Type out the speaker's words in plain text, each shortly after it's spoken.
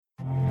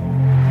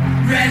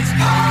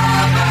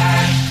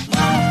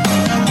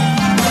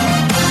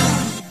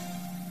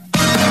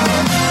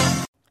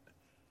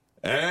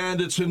And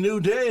it's a new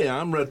day.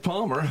 I'm Red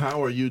Palmer.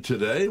 How are you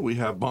today? We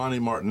have Bonnie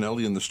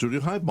Martinelli in the studio.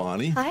 Hi,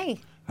 Bonnie. Hi.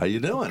 How you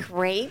doing?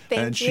 Great, thank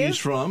you. And she's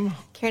from?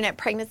 CareNet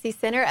Pregnancy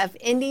Center of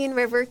Indian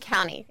River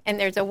County. And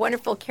there's a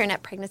wonderful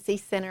CareNet Pregnancy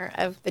Center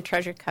of the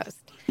Treasure Coast.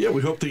 Yeah,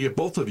 we hope to get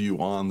both of you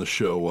on the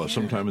show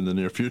sometime in the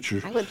near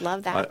future. I would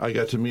love that. I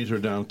got to meet her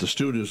down at the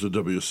studios of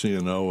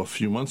WCNO a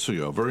few months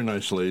ago. Very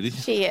nice lady.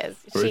 She is.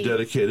 Very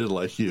dedicated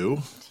like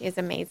you. She is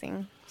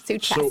amazing. Sue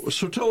Chess.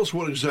 So tell us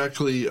what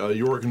exactly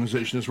your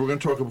organization is. We're going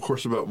to talk, of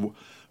course, about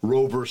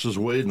Roe versus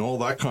Wade and all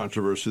that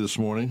controversy this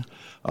morning.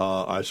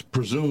 I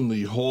presume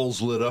the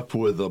halls lit up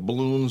with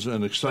balloons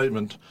and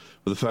excitement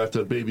with the fact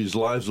that babies'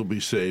 lives will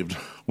be saved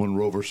when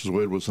Roe versus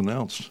Wade was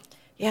announced.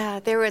 Yeah,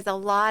 there was a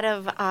lot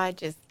of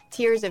just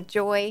tears of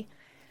joy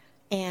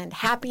and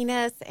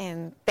happiness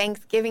and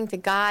thanksgiving to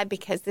God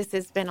because this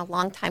has been a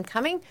long time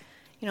coming,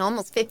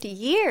 almost 50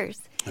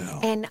 years. Yeah.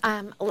 And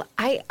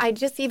I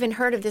just even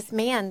heard of this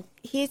man.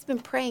 He's been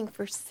praying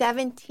for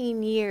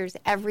 17 years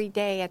every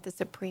day at the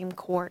Supreme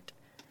Court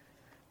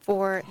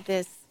for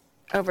this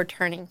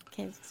overturning.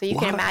 So you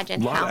can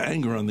imagine how. A lot how. of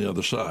anger on the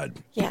other side.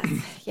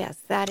 Yes,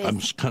 that is.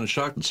 I'm kind of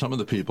shocked at some of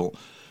the people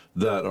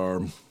that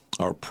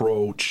are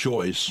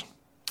pro-choice.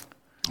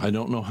 I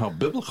don't know how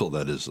biblical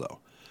that is, though.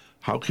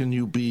 How can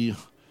you be,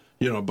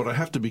 but I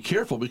have to be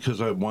careful because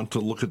I want to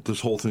look at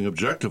this whole thing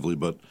objectively.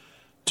 But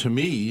to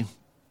me,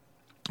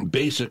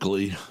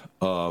 basically,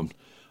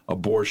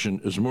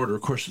 abortion is murder.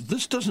 Of course,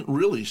 this doesn't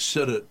really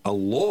set a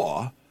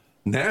law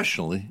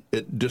nationally.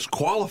 It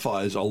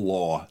disqualifies a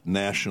law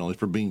nationally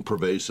for being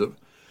pervasive,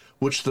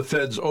 which the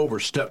feds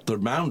overstepped their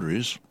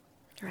boundaries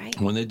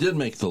when they did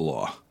make the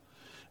law.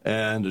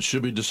 And it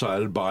should be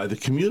decided by the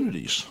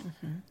communities,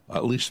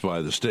 at least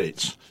by the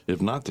states,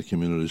 if not the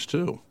communities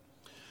too.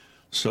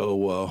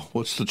 So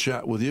what's the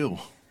chat with you?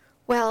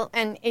 Well,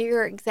 and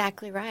you're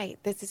exactly right.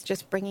 This is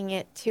just bringing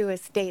it to a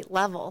state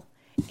level.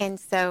 And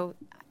so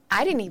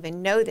I didn't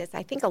even know this.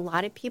 I think a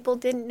lot of people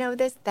didn't know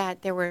this,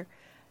 that there were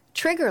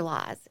trigger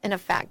laws in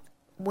effect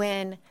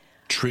when...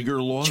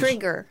 Trigger laws?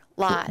 Trigger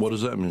laws. What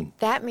does that mean?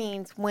 That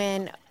means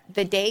when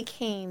the day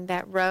came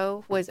that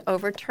Roe was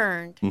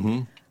overturned,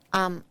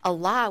 a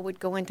law would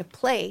go into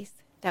place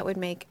that would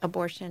make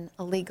abortion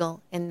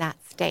illegal in that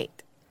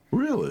state.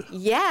 Really?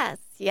 Yes.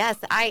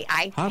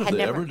 How did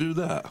they ever do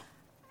that?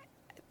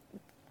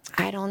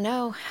 I don't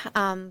know,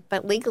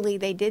 but legally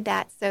they did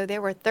that. So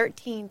there were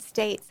 13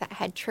 states that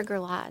had trigger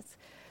laws,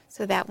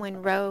 so that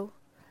when Roe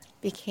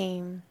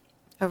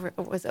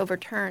was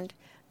overturned,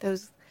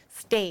 those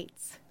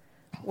states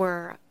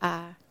were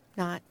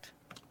not.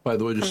 By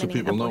the way, just so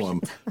people know,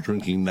 I'm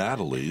drinking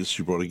Natalie's.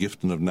 She brought a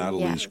gift in of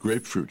Natalie's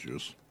grapefruit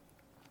juice,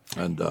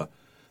 and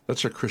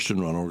that's a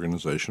Christian-run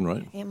organization,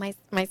 right? Yeah,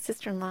 my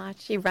sister-in-law,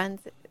 she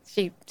runs it.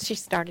 She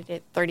started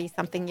it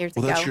 30-something years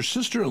ago. Well, that's your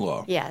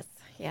sister-in-law. Yes.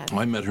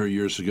 I met her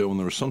years ago when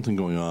there was something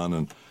going on,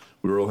 and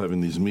we were all having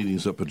these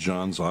meetings up at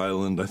John's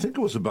Island. I think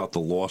it was about the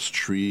lost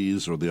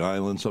trees or the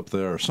islands up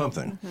there or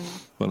something.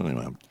 But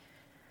anyway.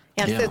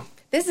 So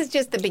this is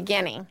just the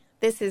beginning.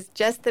 This is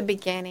just the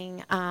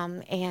beginning,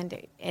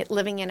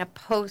 living in a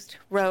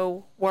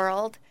post-Roe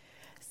world.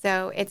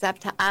 So it's up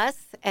to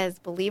us as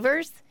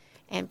believers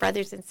and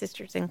brothers and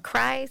sisters in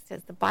Christ,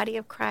 as the body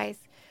of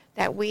Christ,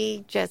 that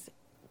we just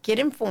get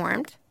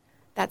informed.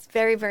 That's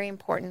very, very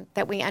important,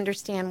 that we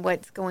understand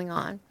what's going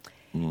on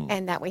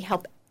and that we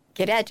help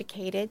get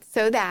educated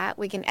so that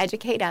we can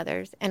educate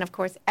others. And, of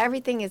course,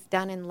 everything is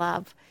done in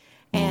love.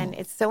 And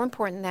it's so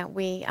important that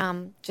we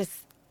just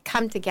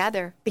come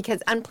together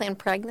because unplanned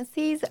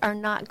pregnancies are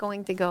not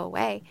going to go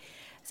away.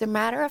 As a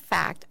matter of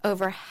fact,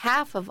 over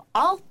half of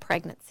all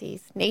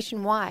pregnancies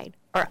nationwide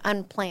are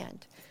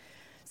unplanned.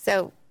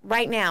 So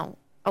right now,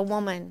 a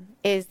woman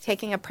is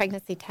taking a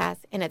pregnancy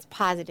test and it's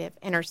positive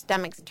and her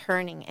stomach's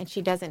turning and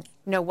she doesn't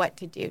know what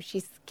to do.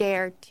 She's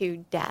scared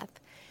to death.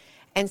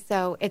 And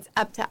so it's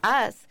up to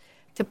us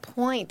to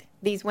point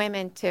these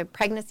women to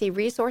pregnancy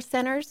resource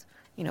centers,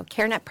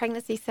 CareNet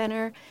Pregnancy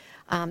Center.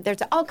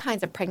 There's all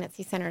kinds of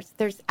pregnancy centers.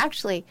 There's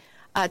actually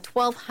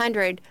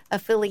 1,200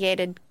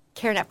 affiliated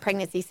CareNet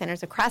Pregnancy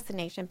Centers across the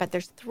nation, but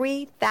there's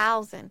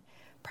 3,000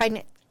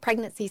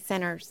 pregnancy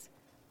centers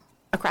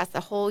across the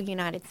whole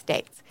United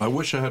States. I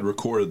wish I had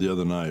recorded the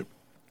other night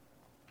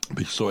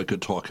so I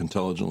could talk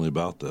intelligently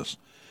about this,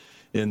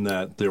 in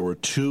that there were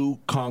two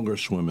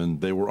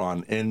congresswomen, they were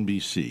on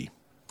NBC,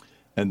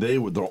 and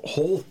the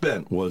whole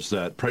bent was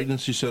that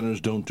pregnancy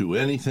centers don't do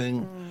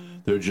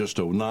anything. They're just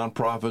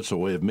nonprofits, a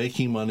way of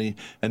making money.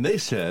 And they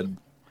said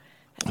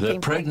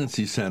that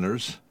pregnancy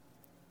centers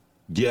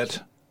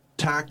get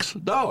tax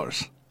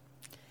dollars.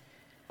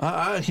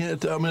 I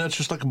can't. I mean, that's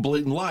just like a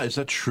blatant lie. Is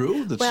that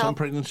true? That some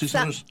pregnancy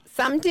centers?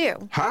 Some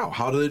do. How?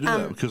 How do they do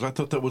that? Because I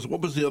thought that was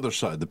what was the other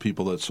side? The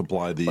people that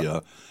supply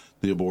the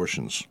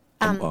abortions.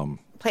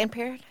 Planned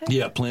Parenthood.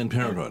 Yeah, Planned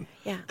Parenthood.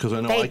 Yeah. Because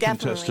I know I can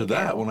attest to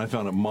that when I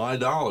found out my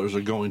dollars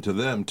are going to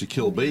them to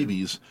kill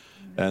babies,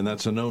 And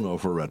that's a no-no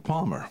for Rhett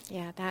Palmer.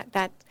 Yeah,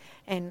 but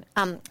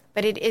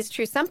it is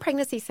true. Some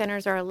pregnancy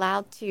centers are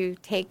allowed to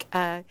take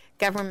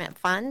government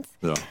funds,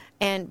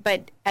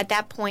 but at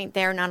that point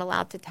they're not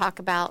allowed to talk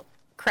about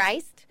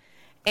Christ,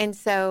 and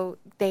so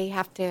they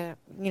have to,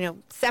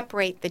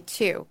 separate the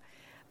two.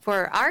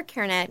 For our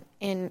CareNet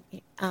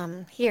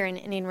here in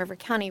Indian River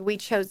County, we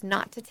chose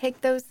not to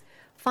take those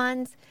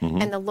funds,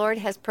 and the Lord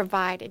has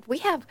provided. We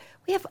have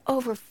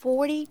over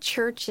 40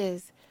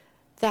 churches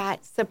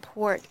that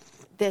support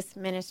this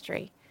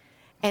ministry,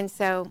 and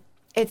so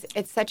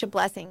it's such a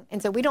blessing.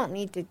 And so we don't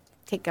need to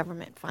take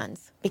government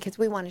funds because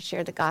we want to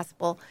share the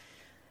gospel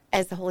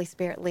as the Holy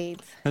Spirit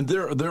leads. And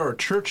there are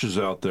churches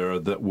out there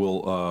that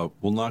will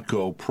not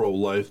go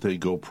pro-life; they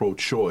go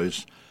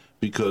pro-choice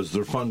because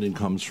their funding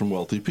comes from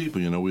wealthy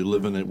people. We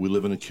live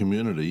in a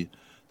community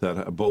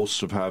that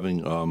boasts of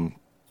having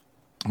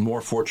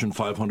more Fortune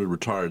 500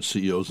 retired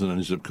CEOs than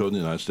any zip code in the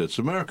United States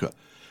of America.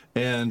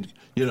 And,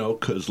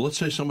 because let's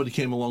say somebody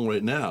came along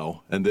right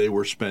now and they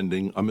were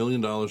spending $1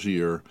 million a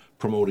year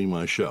promoting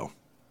my show.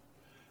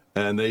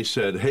 And they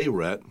said, hey,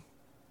 Rhett,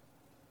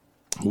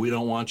 we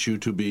don't want you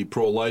to be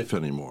pro-life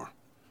anymore.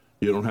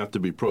 You don't have to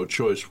be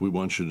pro-choice. We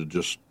want you to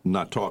just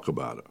not talk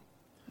about it.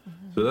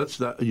 So that's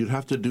that. You'd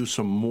have to do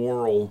some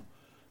moral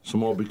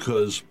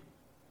because,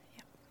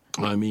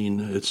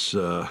 it's,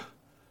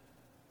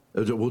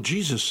 well,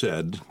 Jesus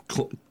said,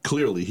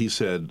 clearly, he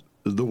said,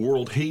 the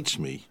world hates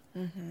me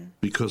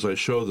because I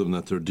show them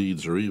that their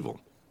deeds are evil.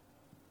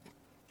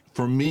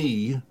 For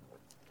me,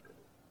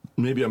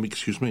 maybe I'm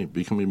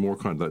becoming more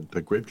kind.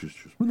 That grape juice,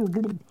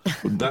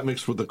 that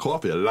mixed with the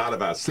coffee, a lot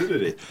of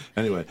acidity.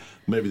 Anyway,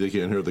 maybe they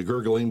can't hear the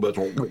gurgling, but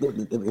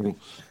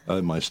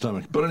in my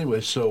stomach. But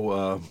anyway,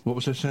 so what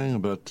was I saying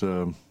about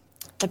the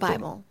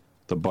Bible?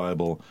 The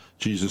Bible,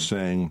 Jesus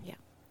saying. Yeah.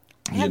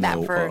 I have that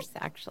verse,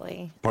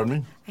 actually. Pardon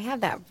me? I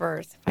have that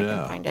verse, if I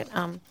can find it.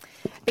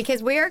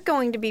 Because we are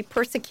going to be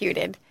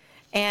persecuted.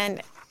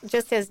 And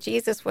just as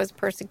Jesus was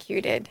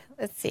persecuted,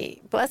 let's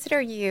see. Blessed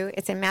are you,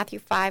 it's in Matthew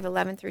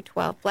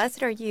 5:11-12.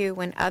 Blessed are you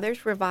when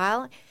others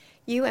revile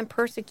you and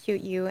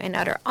persecute you and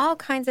utter all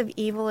kinds of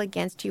evil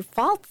against you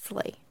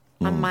falsely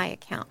on my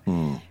account.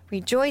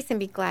 Rejoice and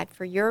be glad,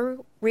 for your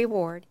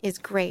reward is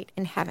great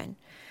in heaven.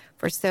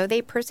 For so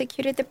they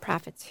persecuted the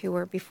prophets who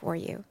were before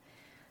you.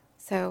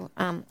 So,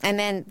 and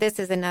then this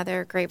is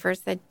another great verse,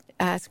 that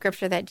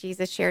scripture that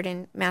Jesus shared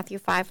in Matthew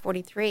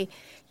 5:43.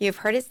 You have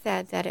heard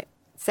it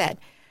said,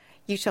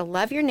 you shall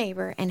love your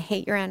neighbor and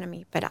hate your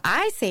enemy. But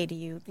I say to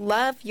you,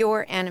 love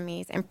your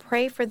enemies and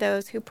pray for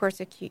those who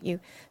persecute you,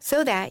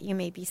 so that you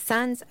may be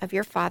sons of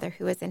your Father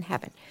who is in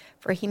heaven.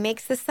 For he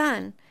makes the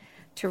sun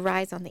to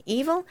rise on the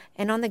evil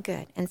and on the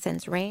good, and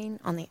sends rain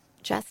on the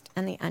just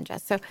and the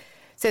unjust.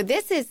 So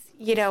this is,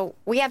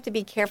 we have to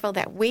be careful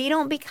that we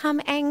don't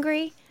become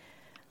angry.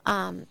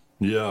 Because,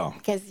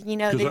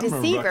 the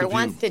deceiver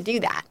wants to do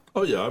that.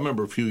 Oh, yeah. I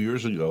remember a few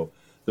years ago,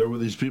 there were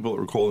these people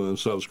that were calling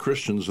themselves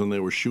Christians, and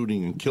they were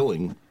shooting and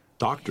killing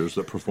doctors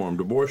that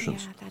performed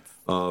abortions.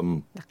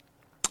 Yeah,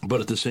 but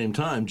at the same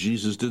time,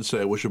 Jesus did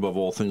say, I wish above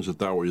all things that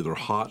thou were either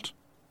hot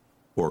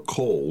or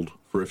cold,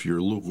 for if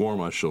you're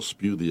lukewarm, I shall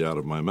spew thee out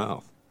of my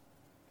mouth.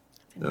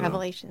 In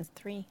Revelations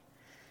 3.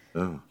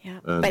 Yeah.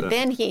 But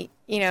then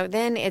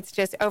then it's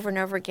just over and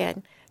over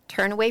again.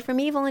 Turn away from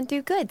evil and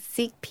do good.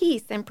 Seek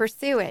peace and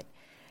pursue it.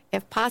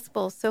 If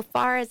possible, so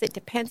far as it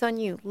depends on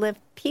you, live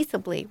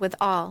peaceably with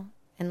all,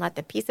 and let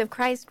the peace of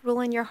Christ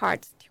rule in your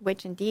hearts, to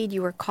which indeed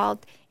you were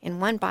called in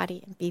one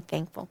body, and be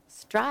thankful.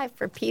 Strive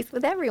for peace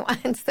with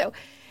everyone. So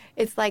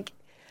it's like,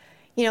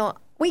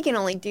 we can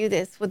only do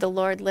this with the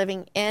Lord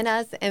living in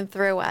us and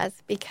through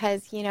us,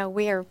 because,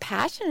 we are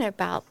passionate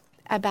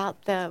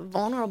about the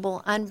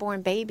vulnerable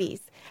unborn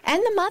babies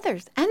and the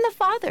mothers and the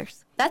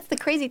fathers. That's the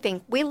crazy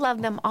thing. We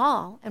love them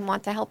all and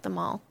want to help them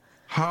all.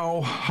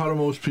 How do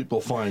most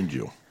people find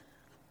you?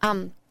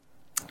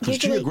 Because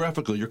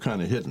geographically, you're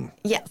kind of hidden.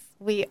 Yes,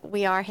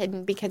 we are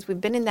hidden because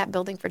we've been in that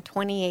building for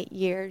 28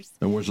 years.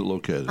 And where's it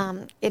located?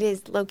 It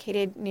is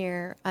located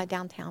near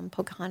downtown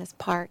Pocahontas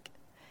Park.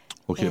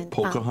 Okay, and,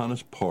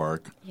 Pocahontas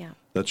Park. Yeah.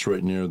 That's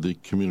right near the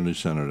community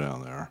center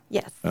down there.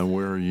 Yes. And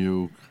where are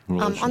you?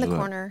 On the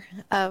corner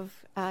of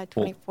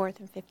 24th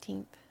and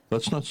 15th.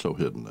 That's not so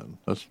hidden then.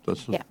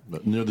 That's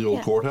near the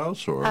old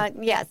courthouse, or?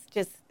 Yes,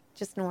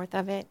 just north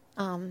of it.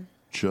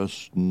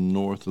 Just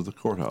north of the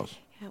courthouse.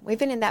 Yeah, we've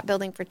been in that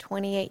building for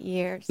 28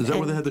 years. Is that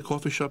where they had the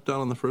coffee shop down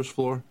on the first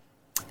floor?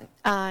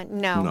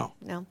 No.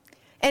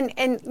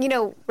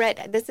 And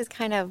Rhett, this is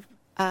kind of.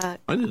 I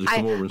need to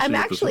come over and see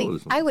the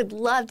facilities. I would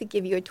love to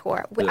give you a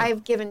tour. Yeah.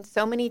 I've given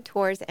so many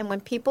tours, and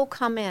when people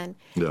come in,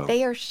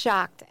 they are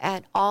shocked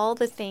at all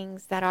the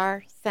things that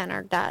our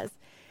center does,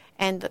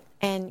 and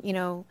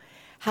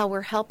how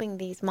we're helping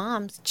these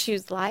moms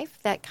choose life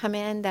that come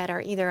in that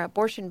are either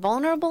abortion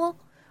vulnerable,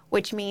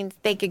 which means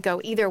they could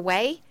go either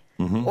way,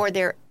 or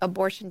they're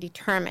abortion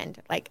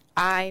determined. Like,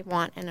 I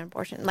want an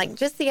abortion. Like,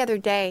 just the other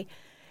day,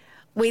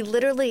 we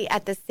literally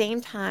at the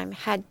same time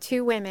had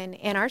two women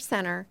in our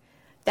center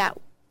that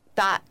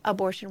thought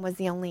abortion was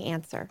the only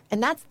answer.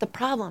 And that's the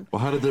problem.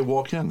 Well, how did they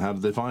walk in? How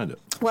did they find it?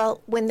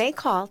 Well, when they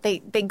call, they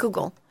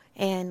Google,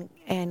 and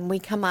we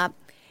come up,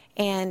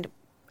 and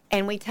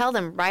we tell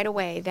them right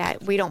away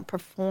that we don't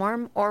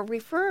perform or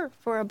refer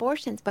for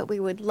abortions, but we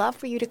would love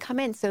for you to come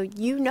in so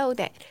you know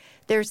that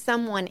there's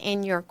someone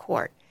in your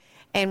court.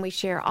 And we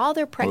share all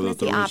their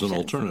pregnancy that there options. is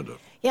an alternative.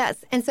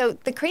 Yes. And so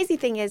the crazy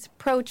thing is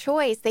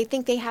pro-choice, they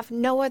think they have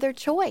no other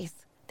choice.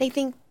 They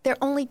think their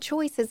only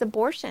choice is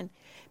abortion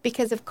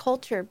because of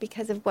culture,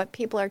 because of what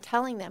people are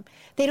telling them.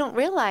 They don't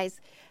realize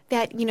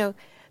that,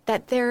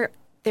 that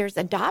there's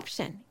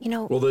adoption,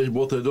 Well,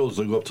 what they do is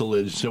they go up to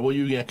ladies and say, well,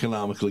 you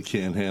economically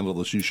can't handle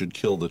this. You should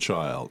kill the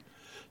child.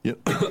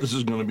 This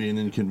is going to be an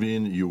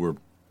inconvenience.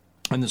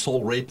 And this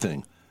whole rape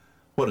thing.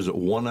 What is it,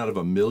 1 out of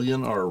a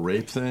million are a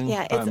rape thing?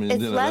 Yeah,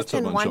 it's less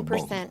than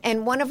 1%.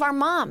 And one of our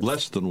moms.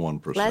 Less than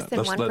 1%. Less than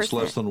 1%. That's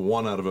less than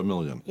 1 out of a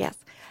million. Yes.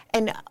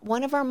 And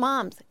one of our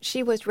moms,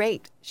 she was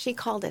raped. She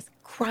called us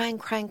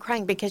crying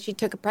because she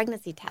took a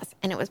pregnancy test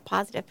and it was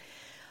positive.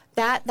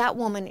 That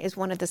woman is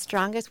one of the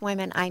strongest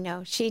women I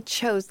know. She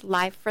chose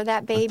life for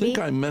that baby. I think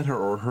I met her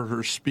or heard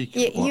her speak.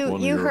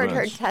 You heard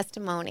events. her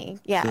testimony.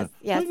 Yes.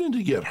 We need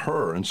to get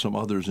her and some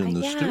others in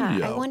the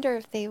studio. I wonder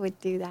if they would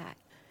do that.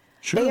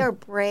 Sure. They are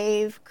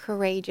brave,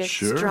 courageous,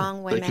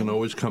 strong women. They can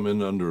always come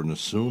in under an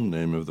assumed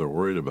name if they're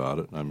worried about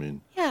it. I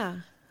mean, yeah,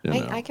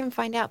 I can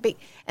find out.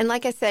 And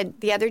like I said,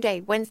 the other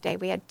day, Wednesday,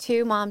 we had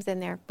 2 moms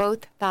in there.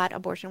 Both thought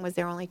abortion was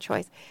their only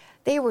choice.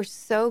 They were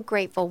so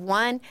grateful.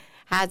 One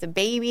has a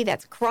baby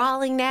that's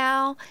crawling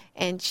now,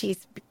 and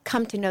she's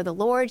come to know the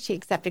Lord. She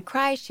accepted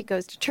Christ. She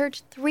goes to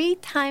church 3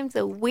 times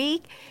a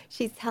week.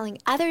 She's telling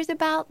others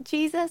about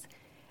Jesus.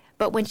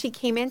 But when she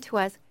came into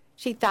us,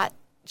 she thought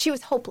she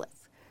was hopeless.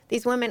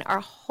 These women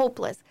are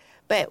hopeless,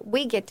 but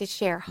we get to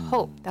share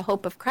hope, the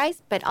hope of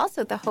Christ, but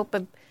also the hope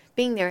of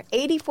being there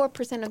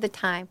 84% of the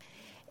time.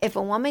 If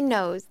a woman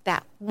knows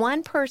that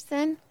one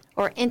person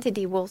or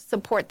entity will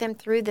support them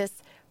through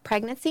this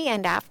pregnancy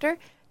and after,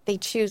 they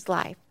choose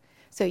life.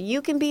 So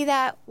you can be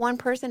that one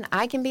person.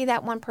 I can be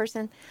that one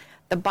person.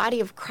 The body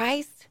of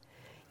Christ,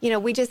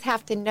 we just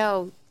have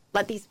to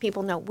let these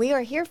people know we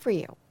are here for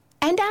you.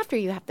 And after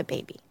you have the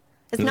baby.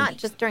 It's not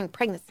just during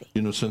pregnancy.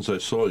 Since I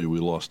saw you, we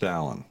lost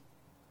Alan.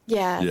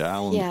 Yes. Yeah,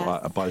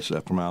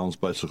 Alan from Alan's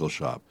Bicycle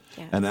Shop.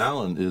 Yes. And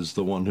Alan is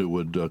the one who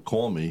would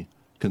call me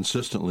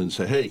consistently and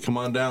say, hey, come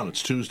on down.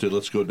 It's Tuesday.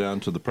 Let's go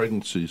down to the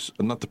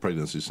not the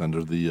pregnancy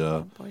center,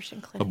 the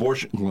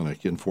abortion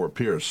clinic in Fort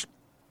Pierce.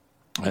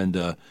 And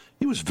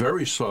he was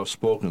very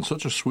soft-spoken,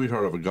 such a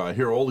sweetheart of a guy. I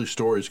hear all these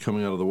stories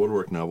coming out of the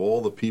woodwork now of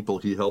all the people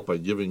he helped by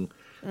giving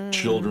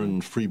children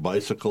free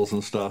bicycles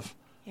and stuff.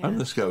 Yeah. I mean,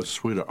 this guy was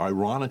sweet.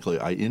 Ironically,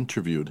 I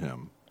interviewed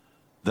him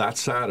that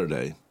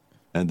Saturday.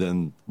 And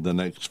then the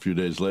next few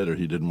days later,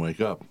 he didn't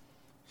wake up.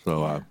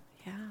 So,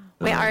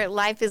 our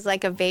life is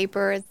like a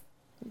vapor, as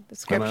the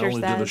scripture says.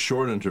 And I only did a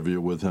short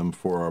interview with him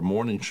for our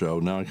morning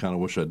show. Now I kind of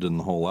wish I did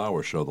the whole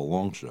hour show, the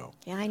long show.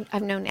 Yeah,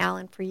 I've known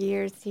Alan for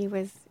years.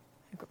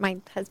 My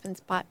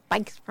husband's bought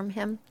bikes from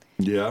him.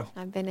 Yeah.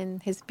 I've been in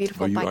his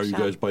beautiful bike shop. Are you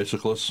guys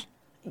bicyclists?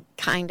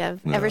 Kind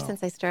of. No. Ever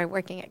since I started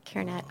working at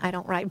CareNet, I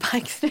don't ride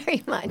bikes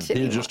very much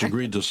anymore. He just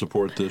agreed to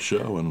support this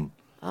show, and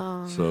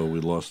so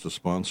we lost a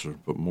sponsor,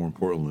 but more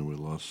importantly, we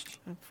lost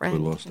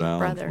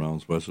Alan from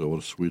Alan's Bicycle. What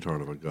a sweetheart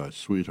of a guy,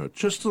 sweetheart.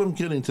 Just as I'm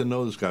getting to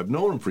know this guy, I've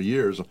known him for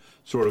years,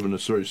 sort of in a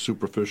very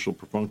superficial,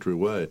 perfunctory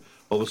way.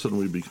 All of a sudden,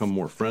 we become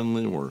more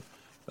friendly. We're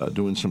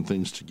doing some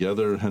things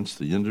together, hence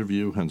the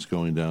interview, hence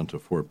going down to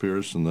Fort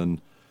Pierce,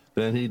 and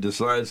then he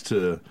decides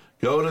to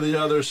go to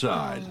the other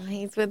side.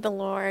 He's with the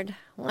Lord.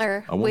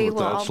 I wonder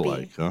what that's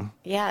like, huh?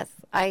 Yes.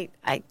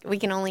 We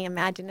can only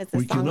imagine as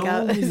the song goes. We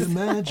can only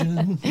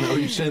imagine. Are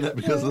you saying that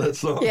because of that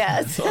song?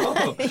 Yes.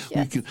 Oh,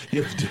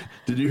 yes.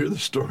 Did you hear the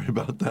story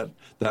about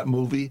that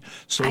movie?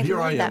 So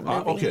here I am.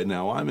 Okay,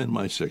 now I'm in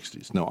my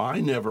 60s. Now, I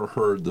never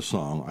heard the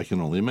song I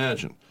Can Only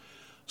Imagine.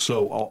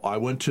 So I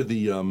went to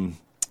the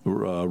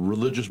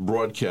Religious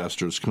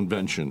Broadcasters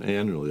Convention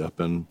annually up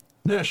in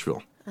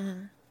Nashville. Uh-huh.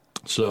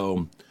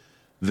 So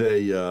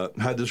they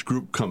had this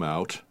group come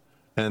out,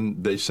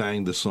 and they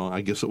sang the song.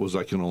 I guess it was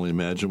I Can Only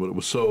Imagine, but it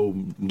was so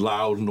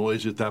loud and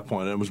noisy at that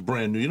point. And it was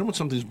brand new. You know when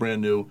something's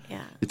brand new? Yeah.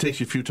 It takes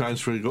you a few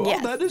times for you to go,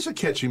 yes. Oh, that is a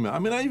catchy melody. I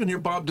mean, I even hear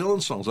Bob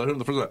Dylan songs. I heard him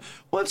the first time.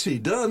 What's he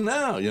done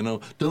now?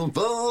 Don't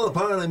fall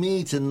apart on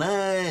me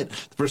tonight.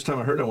 The first time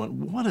I heard it, I went,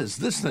 what is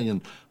this thing?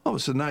 And all of a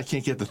sudden, now I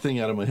can't get the thing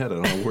out of my head. I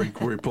don't know where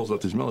he pulls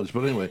out these melodies.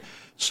 But anyway,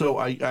 so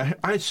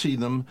I see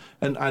them,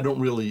 and I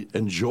don't really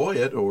enjoy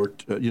it, or,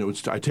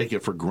 I take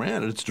it for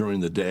granted. It's during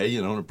the day,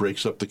 and it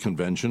breaks up the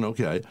convention.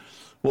 Okay.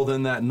 Well,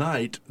 then that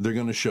night, they're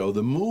going to show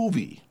the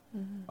movie.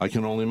 Mm-hmm. I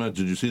Can Only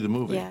Imagine. Did you see the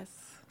movie? Yes.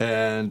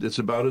 And it's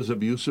about his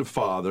abusive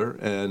father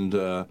and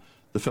the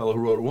fellow who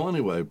wrote it. Well,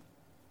 anyway,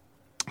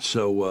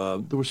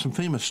 so there were some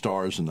famous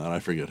stars in that. I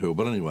forget who.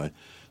 But anyway,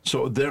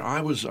 so there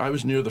I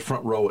was near the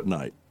front row at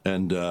night.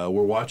 And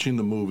we're watching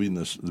the movie in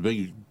this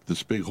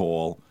big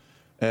hall.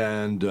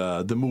 And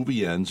the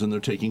movie ends, and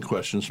they're taking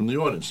questions from the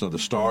audience. Now, the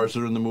stars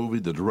that are in the movie,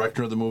 the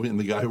director of the movie, and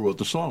the guy who wrote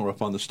the song are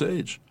up on the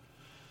stage.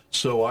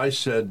 So I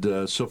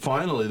said, so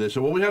finally they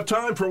said, well, we have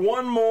time for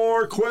one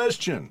more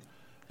question.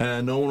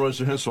 And no one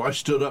raised their hand, so I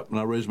stood up and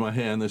I raised my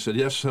hand. They said,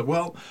 yes. I said,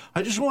 well,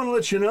 I just want to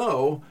let you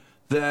know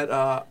that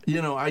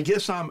I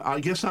guess I'm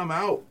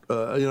out.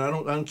 I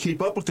don't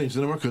keep up with things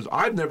anymore because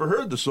I've never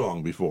heard the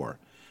song before.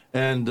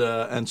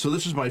 And so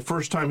this is my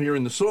first time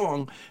hearing the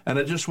song, and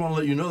I just want to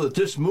let you know that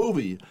this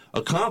movie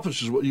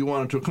accomplishes what you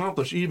wanted to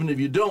accomplish, even if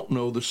you don't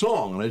know the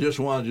song. And I just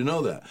wanted you to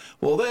know that.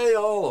 Well, they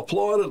all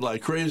applauded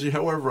like crazy,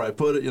 however I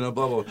put it, blah,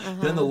 blah.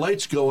 Then the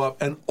lights go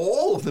up, and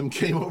all of them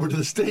came over to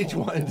the stage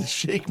wanting to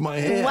shake my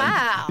hand.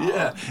 Wow.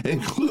 Yeah,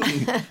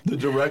 including the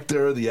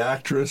director, the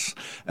actress.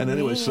 And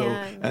anyway,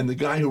 and the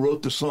guy who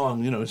wrote the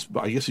song,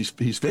 I guess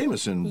he's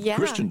famous in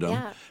Christendom.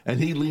 Yeah. And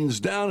he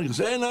leans down and goes,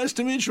 hey, nice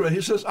to meet you.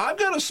 He says, I've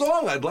got a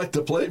song I'd like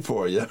to play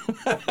for you.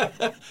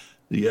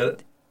 You get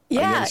it? Yeah,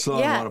 I got a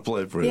song I want to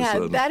play for you. Yeah,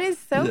 so, that is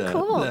so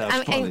cool.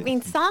 I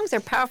mean, songs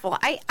are powerful.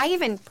 I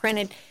even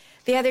printed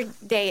the other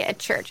day at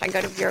church. I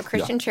go to Vero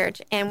Christian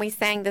Church, and we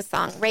sang the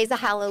song, Raise a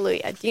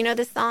Hallelujah. Do you know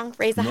the song,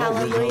 Raise a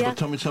Hallelujah? But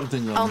tell me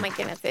something. Oh, my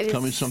goodness. It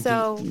tell is me something.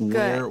 So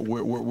good.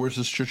 Where's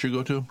this church you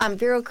go to?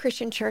 Vero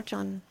Christian Church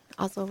on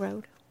Oslo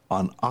Road.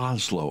 On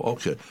Oslo,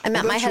 okay. I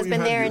met my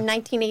husband there in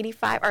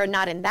 1985, or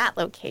not in that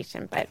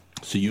location, but...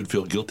 So you'd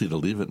feel guilty to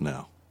leave it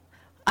now.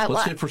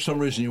 Let's say for some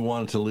reason you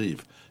wanted to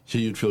leave. So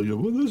you'd feel,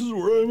 well, this is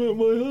where I met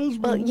my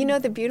husband. Well,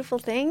 the beautiful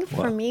thing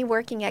for me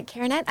working at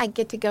CareNet, I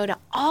get to go to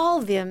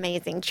all the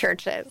amazing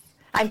churches.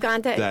 I've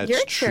gone to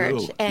your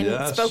church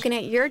and spoken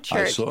at your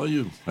church. I saw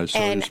you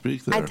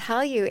speak there. I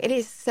tell you, it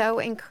is so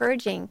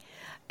encouraging.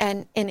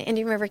 And in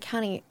Indian River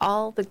County,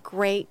 all the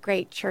great,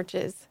 great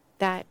churches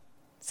that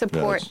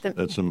support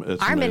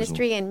our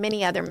ministry and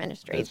many other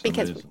ministries.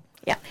 Amazing.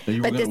 Yeah.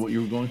 You were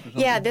going for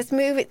something? Yeah,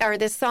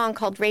 this song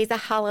called Raise a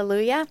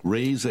Hallelujah.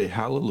 Raise a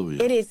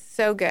Hallelujah. It is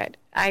so good.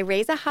 I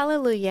raise a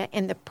hallelujah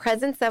in the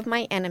presence of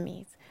my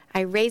enemies.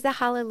 I raise a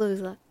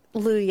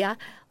hallelujah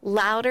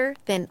louder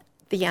than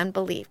the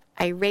unbelief.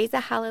 I raise a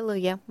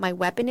hallelujah. My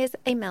weapon is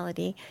a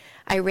melody.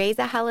 I raise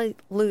a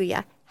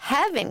hallelujah.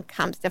 Heaven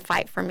comes to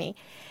fight for me.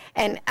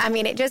 And, I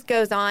mean, it just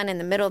goes on in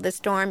the middle of the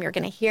storm. You're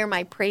going to hear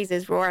my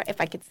praises roar. If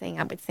I could sing,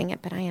 I would sing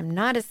it, but I am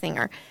not a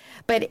singer.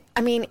 But,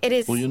 I mean, it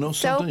is so powerful. Well,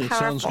 something? It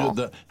sounds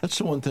good. That's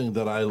the one thing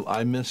that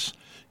I miss.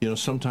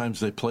 Sometimes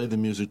they play the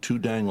music too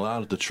dang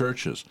loud at the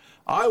churches.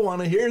 I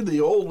want to hear the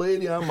old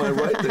lady on my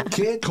right that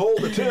can't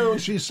hold the tune.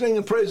 She's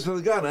singing praises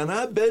to God. And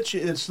I bet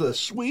you it's the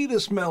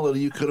sweetest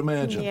melody you could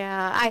imagine.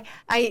 Yeah.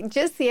 I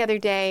just the other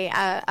day,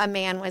 a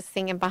man was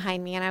singing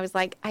behind me, and I was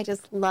like, I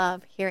just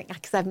love hearing,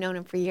 because I've known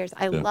him for years.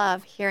 I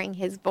love hearing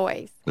his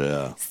voice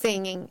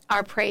singing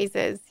our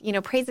praises,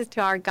 praises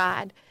to our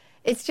God.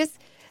 It's just,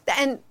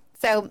 and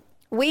so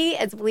we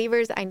as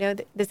believers, I know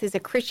that this is a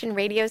Christian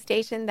radio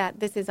station that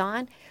this is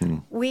on.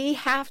 We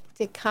have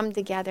to come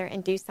together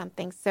and do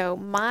something. So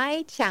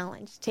my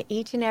challenge to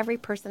each and every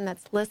person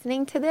that's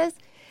listening to this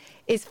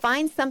is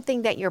find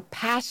something that you're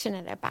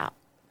passionate about.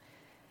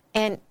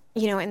 And,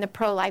 in the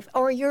pro-life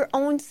or your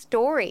own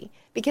story,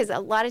 because a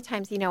lot of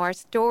times, our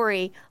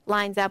story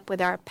lines up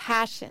with our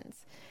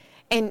passions.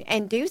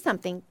 And do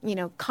something,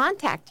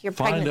 contact your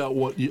Find out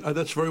what,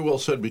 that's very well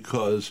said,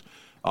 because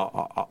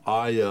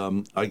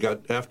I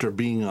got, after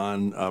being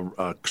on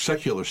a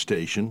secular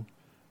station,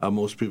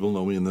 most people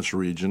know me in this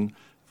region,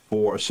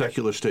 for a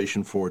secular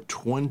station for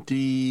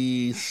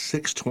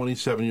 26,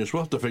 27 years.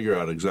 We'll have to figure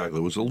out exactly.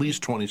 It was at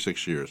least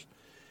 26 years.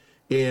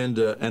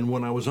 And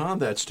when I was on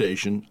that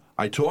station,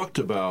 I talked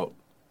about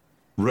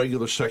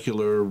regular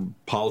secular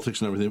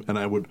politics and everything, and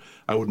I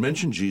would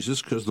mention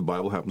Jesus, because the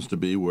Bible happens to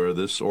be where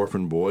this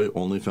orphan boy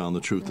only found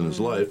the truth in his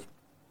life.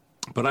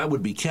 But I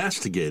would be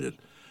castigated.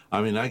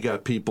 I mean, I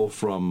got people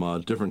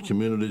from different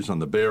communities on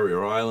the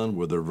Barrier Island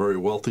where they're very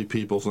wealthy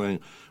people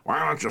saying, why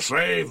don't you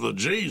save the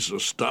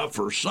Jesus stuff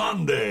for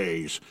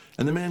Sundays?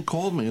 And the man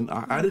called me, and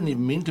I didn't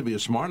even mean to be a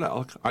smart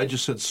aleck. I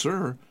just said,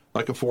 sir,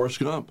 like a Forrest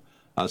Gump.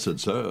 I said,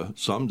 sir,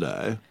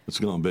 someday it's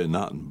going to be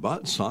nothing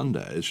but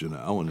Sundays,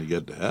 when you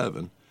get to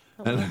heaven.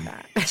 And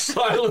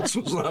silence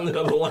was on the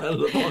other line of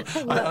the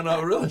phone.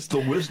 I realized the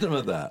wisdom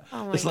of that.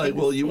 It's like,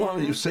 well,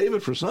 you save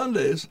it for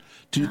Sundays.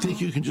 Do you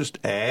think you can just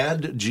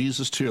add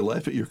Jesus to your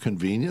life at your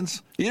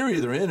convenience? You're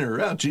either in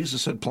or out.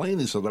 Jesus said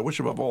plainly, I wish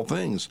above all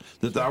things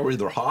that thou were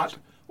either hot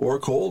or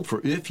cold, for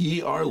if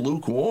ye are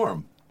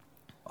lukewarm,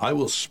 I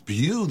will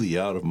spew thee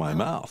out of my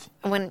mouth.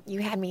 When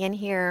you had me in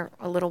here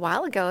a little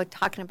while ago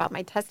talking about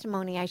my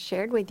testimony I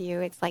shared with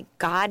you, it's like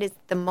God is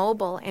the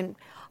mobile, and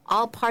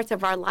all parts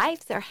of our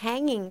lives are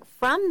hanging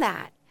from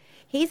that.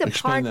 He's a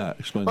Explain part.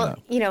 Explain that.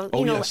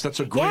 Yes, that's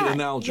a great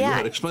analogy. Yeah. Go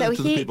ahead. Explain it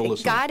to the people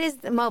listening. God is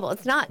the mobile.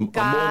 It's not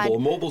God. A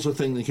mobile's a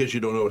thing, in case you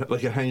don't know,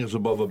 like it hangs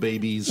above a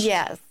baby's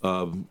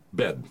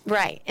bed.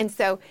 Right. And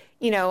so,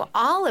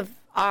 all of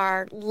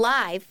our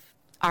life,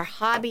 our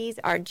hobbies,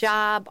 our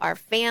job, our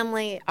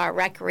family, our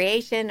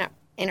recreation, our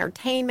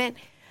entertainment,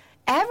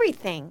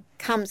 everything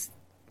comes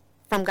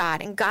from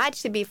God. And God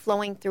should be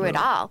flowing through it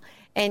all.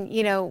 And,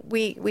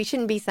 we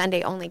shouldn't be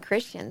Sunday-only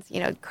Christians.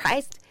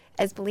 Christ,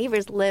 as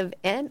believers,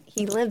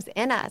 He lives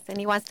in us, and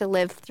He wants to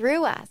live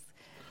through us.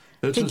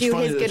 It's to do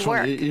funny, his good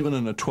work. Even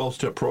in a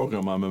 12-step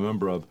program I'm a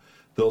member of,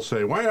 they'll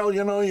say, well,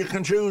 you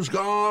can choose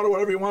God or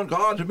whatever you want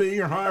God to be,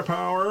 your higher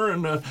power,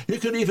 and you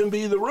could even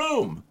be the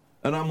room.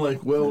 And I'm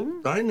like, well,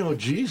 I know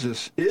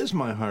Jesus is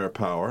my higher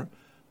power,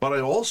 but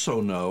I also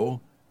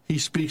know he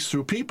speaks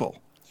through people.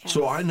 Yes.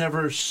 So I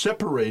never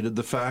separated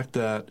the fact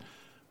that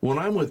when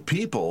I'm with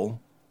people,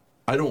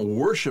 I don't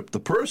worship the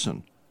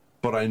person,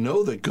 but I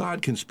know that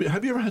God can speak.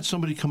 Have you ever had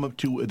somebody come up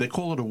to you, they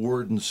call it a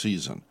word in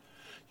season.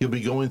 You'll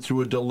be going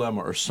through a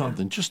dilemma or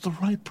something. Just the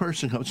right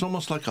person comes. It's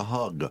almost like a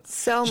hug.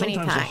 So many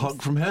times. Sometimes a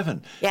hug from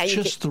heaven. Yeah,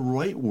 just the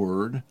right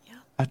word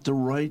at the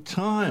right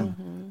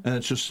time. And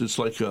it's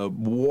like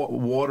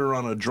water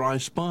on a dry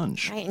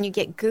sponge. Right, and you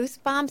get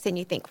goosebumps and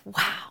you think,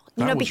 wow.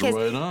 That was because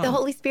right on. The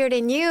Holy Spirit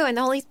in you and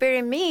the Holy Spirit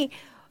in me,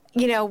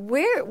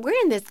 we're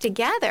in this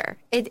together.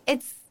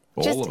 It's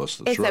all of us,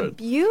 that's it's right. a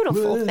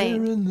beautiful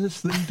thing. We're in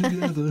this thing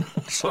together.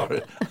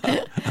 Sorry,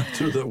 I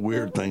do that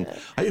weird thing.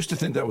 I used to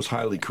think that was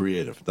highly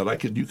creative,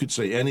 that you could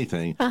say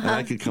anything, and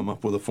I could come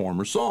up with a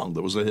former song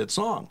that was a hit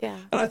song. Yeah.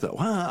 And I thought,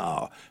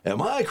 wow,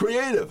 am I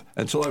creative?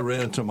 Until I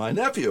ran into my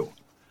nephew.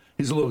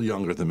 He's a little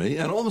younger than me,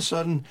 and all of a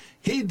sudden,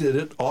 he did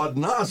it ad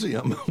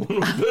nauseum when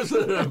we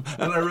visited him.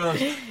 And I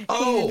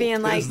realized,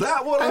 being like is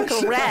that what Uncle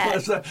I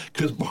said?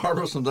 Because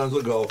Barbara sometimes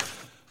will go,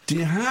 do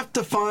you have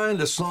to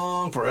find a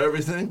song for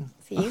everything?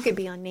 See, you could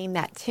be on Name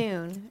That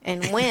Tune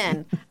and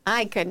win.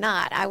 I could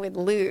not. I would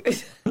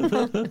lose.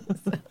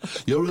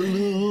 You're a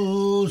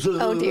loser.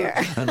 Oh, dear.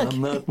 And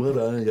I'm not what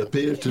I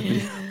appear to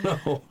be.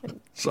 No,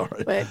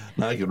 sorry. But,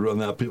 now I could run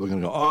that. People are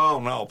going to go, oh,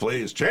 no,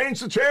 please, change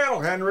the channel,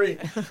 Henry.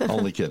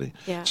 Only kidding.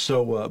 Yeah.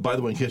 So, by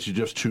the way, in case you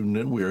just tuned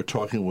in, we are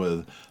talking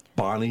with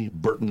Bonnie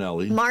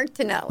Bertinelli.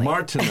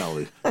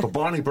 Martinelli. But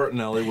Bonnie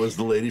Bertinelli was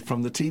the lady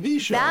from the TV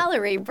show.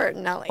 Valerie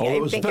Bertinelli. Oh,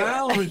 it was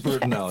Valerie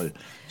Bertinelli.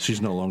 Yes.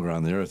 She's no longer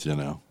on the earth,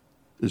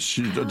 Is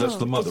she? That's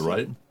the mother,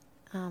 right?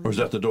 Or is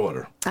that the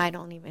daughter? I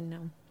don't even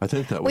know. I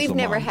think that was We've the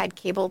never mom. had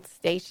cable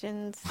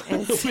stations,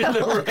 and so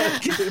never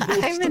had cable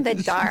I'm in the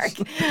dark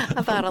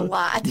about a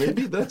lot.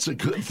 Maybe that's a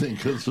good thing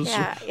because there's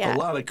a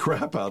lot of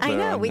crap out there. I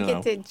know. We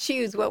get to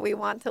choose what we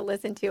want to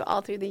listen to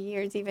all through the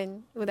years,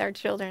 even with our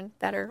children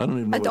that are I don't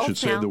even know if I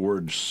should now. say the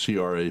word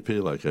CRAP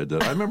like I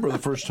did. I remember the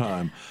first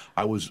time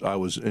I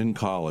was in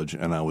college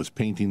and I was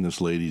painting this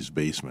lady's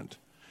basement.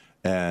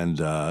 And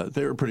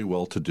they were pretty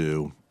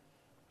well-to-do.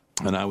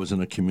 And I was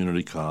in a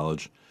community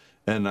college.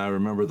 And I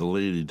remember the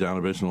lady down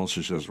the basement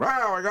also says,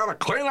 wow, I got to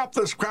clean up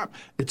this crap.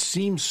 It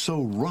seems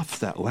so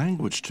rough, that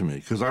language to me,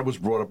 because I was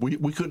brought up,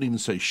 we couldn't even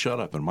say shut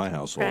up in my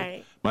household.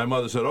 Right. My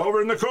mother said,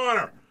 over in the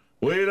corner.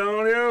 We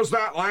don't use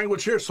that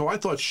language here. So I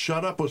thought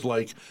shut up was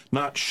like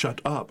not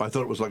shut up. I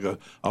thought it was like a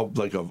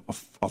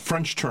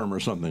French term or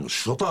something.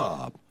 Shut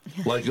up.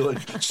 like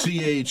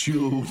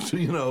CHU,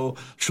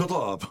 shut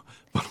up.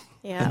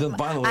 Yeah. And then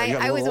finally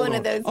I was one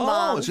of those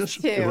moms,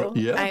 too.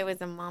 Yeah. I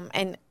was a mom.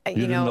 And, you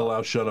didn't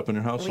allow shut up in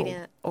your household? We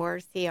didn't, or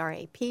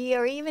CRAP,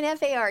 or even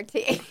FART.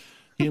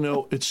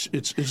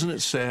 Isn't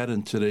it sad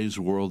in today's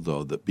world,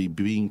 though, that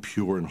being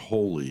pure and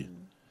holy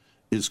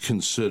is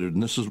considered,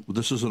 and this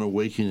is an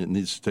awakening that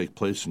needs to take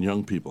place in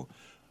young people.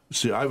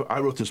 See, I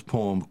wrote this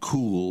poem,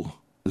 Cool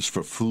is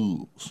for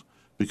Fools,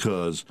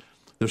 because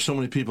there's so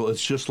many people,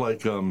 it's just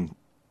like...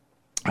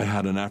 I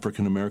had an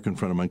African-American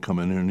friend of mine come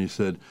in here, and he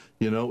said,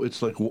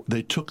 it's like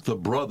they took the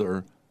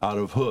brother out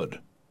of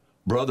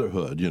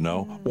brotherhood,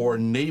 or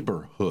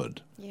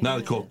neighborhood. Yes. Now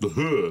they call it the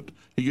hood.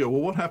 You go,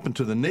 well, what happened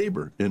to the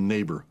neighbor in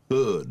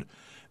neighborhood?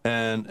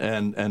 And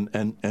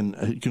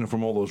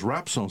from all those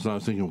rap songs, and I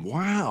was thinking,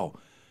 wow,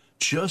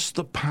 just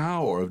the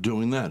power of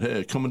doing that.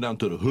 Hey, coming down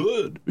to the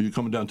hood, or you're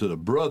coming down to the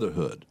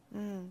brotherhood.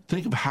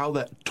 Think of how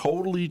that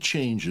totally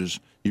changes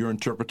your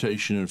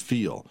interpretation and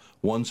feel.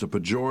 One's a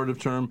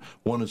pejorative term,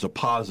 one is a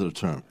positive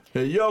term.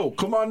 Hey,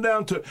 come on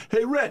down to,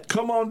 hey, Rhett,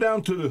 come on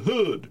down to the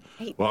hood.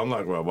 Hey. Well, I'm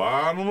like, well,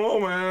 I don't know,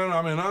 man.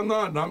 I mean, I'm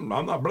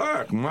not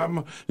black.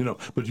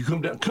 But you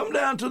come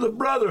down to the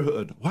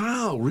brotherhood.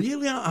 Wow,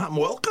 really? I'm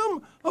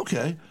welcome?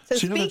 Okay. So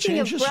speaking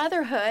of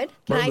brotherhood,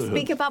 can I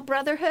speak about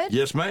brotherhood?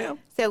 Yes, ma'am.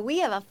 So we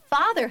have a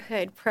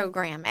fatherhood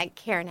program at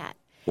CareNet.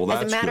 Well,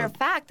 that's As a matter good. of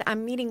fact,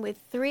 I'm meeting with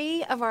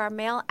 3 of our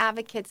male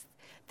advocates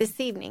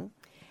this evening,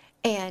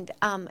 and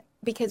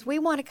because we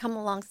want to come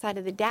alongside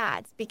of the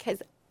dads,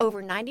 because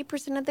over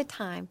 90% of the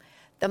time,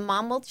 the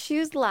mom will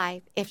choose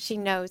life if she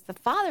knows the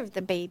father of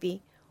the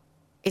baby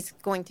is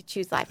going to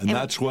choose life. And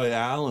that's why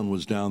Alan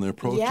was down there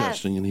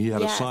protesting, and he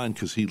had a sign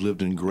because he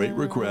lived in great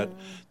regret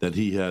that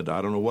he had,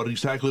 I don't know what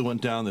exactly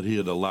went down, that he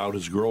had allowed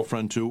his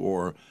girlfriend to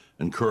or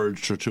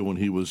encouraged her to when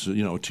he was,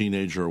 a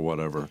teenager or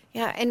whatever.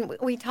 Yeah, and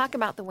we talk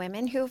about the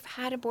women who've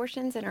had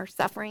abortions and are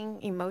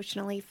suffering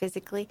emotionally,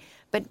 physically,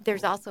 but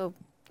there's also,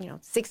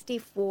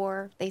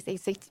 64, they say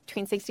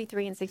between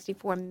 63 and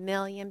 64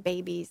 million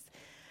babies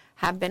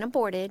have been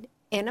aborted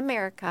in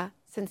America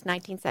since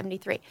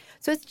 1973.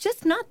 So it's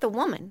just not the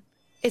woman,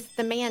 it's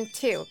the man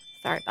too.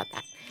 Sorry about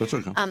that. That's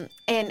okay.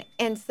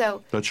 And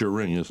so That's your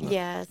ring, isn't it?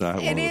 yes, I have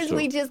one it of those is. too.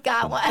 We just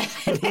got one,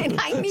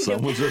 and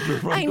Someone's at your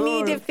front I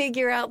need door. to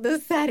figure out the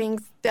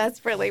settings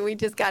desperately. We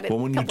just got it. Well,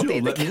 when a you couple do,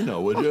 days let ago. me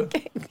know, would you?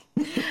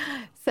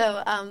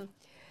 So,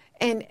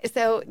 and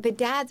so the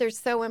dads are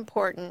so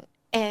important,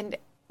 and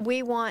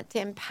we want to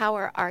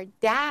empower our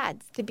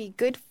dads to be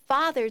good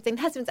fathers and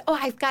husbands. Oh,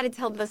 I've got to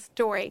tell the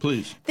story.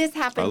 Please. This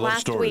happened I love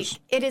last stories.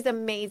 week. It is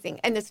amazing,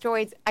 and the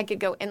stories, I could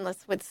go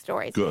endless with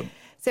stories. Good.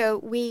 So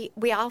we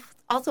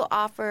also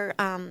offer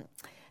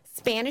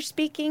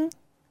Spanish-speaking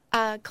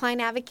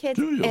client advocates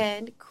Do you?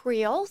 and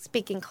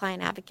Creole-speaking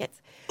client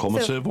advocates.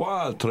 Comment So- ça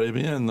va? Très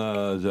bien.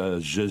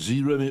 Je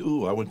dirais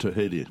où? I went to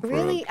Haiti for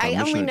Really? I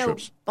missionary only know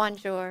trips.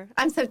 bonjour.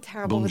 I'm so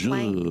terrible with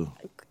my... Bonjour.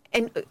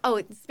 And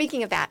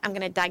speaking of that, I'm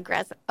going to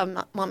digress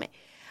a moment.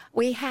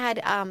 We had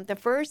the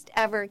first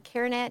ever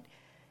CareNet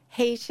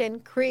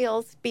Haitian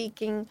Creole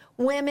speaking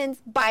women's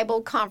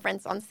Bible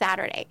conference on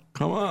Saturday.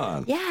 Come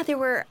on. Yeah, there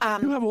were.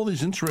 You have all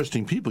these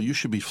interesting people. You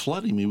should be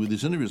flooding me with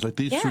these interviews, like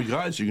these Yeah. three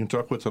guys you can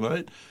talk with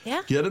tonight.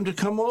 Yeah. Get them to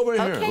come over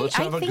here. Okay, Let's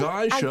have a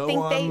guy show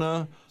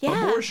on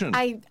abortion.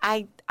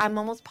 I'm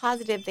almost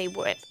positive they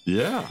would.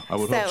 Yeah, I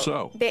would hope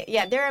so.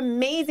 They're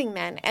amazing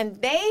men, and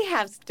they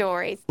have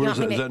stories. What You is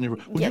want that? me Is that in your,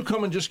 would you Yes.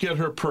 come and just get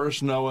her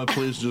purse, Noah?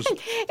 Please just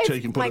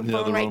take and put my it in the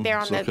phone other right room. there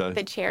on It's okay.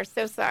 the chair.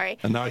 So sorry.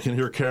 And now I can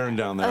hear Karen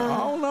down there.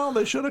 Oh, no,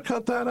 they should have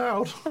cut that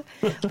out.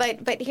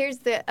 But here's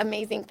the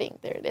amazing thing.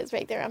 There it is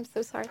right there. I'm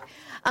so sorry.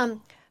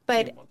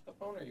 But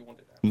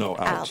No,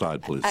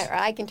 outside, please.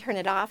 I can turn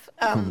it off.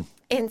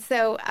 And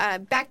so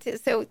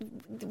so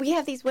we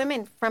have these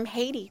women from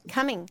Haiti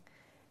coming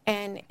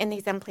and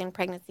these unplanned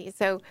pregnancies.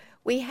 So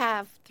we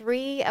have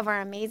 3 of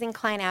our amazing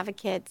client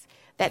advocates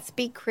that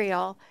speak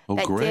Creole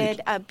that great.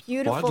 did a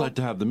beautiful. Well, I'd like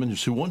to have them in.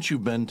 So once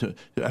you've been to,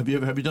 have you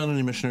done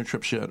any missionary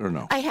trips yet or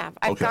no? I have.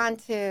 I've Okay. gone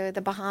to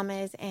the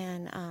Bahamas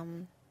and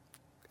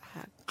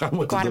I went to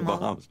the Guatemala.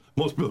 Bahamas.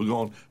 Most people are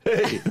going,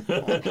 hey,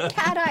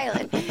 Cat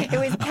Island. It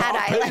was Cat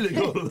I'll pay Island. to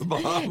go to the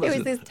Bahamas. It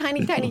was this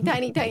tiny, tiny,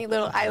 tiny, tiny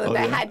little island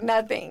that yeah? had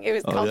nothing. It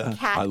was Oh, called yeah?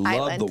 Cat I Island.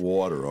 love the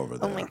water over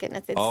there. Oh my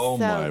goodness, it's oh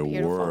so my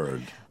beautiful.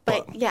 word.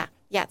 But yeah.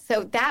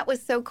 So that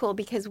was so cool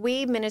because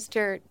we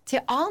minister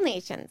to all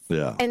nations.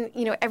 Yeah. And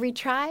every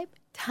tribe,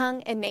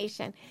 tongue, and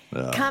nation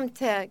Yeah. come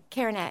to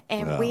CareNet,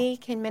 and Yeah. we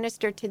can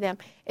minister to them.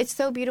 It's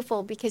so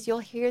beautiful because you'll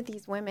hear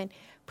these women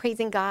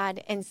praising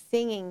God and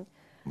singing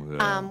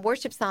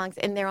worship songs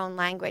in their own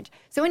language.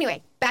 So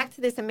anyway, back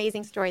to this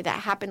amazing story that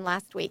happened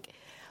last week.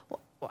 Well,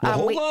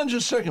 hold on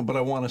just a second, but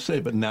I want to say,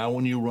 but now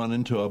when you run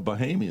into a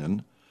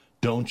Bahamian,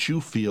 don't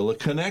you feel a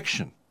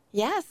connection?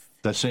 Yes.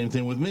 That same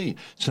thing with me.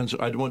 Since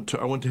I went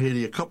to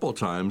Haiti a couple of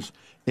times,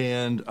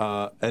 and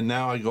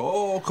now I go,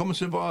 oh, comment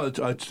ça va?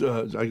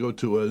 I go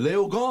to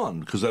Léogâne,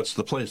 because that's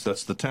the place,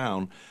 that's the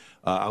town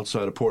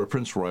outside of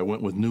Port-au-Prince where I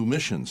went with New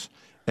Missions.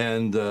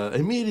 And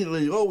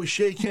immediately, we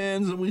shake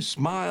hands and we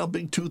smile,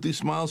 big toothy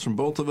smiles from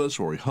both of us,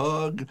 or we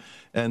hug,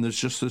 and there's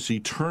just this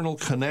eternal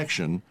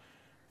connection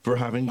for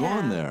having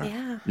gone there.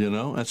 Yeah.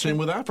 And same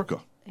with Africa.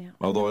 Yeah.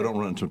 Although I don't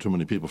run into too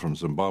many people from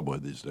Zimbabwe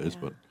these days,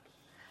 but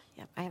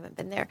Yep, I haven't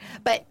been there.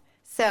 But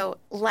so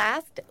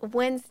last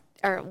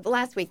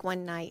week,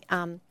 one night,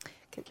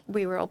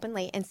 we were open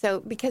late. And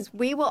so because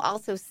we will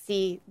also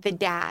see the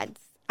dads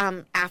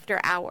after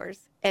hours.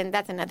 And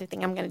that's another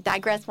thing. I'm going to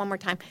digress one more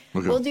time.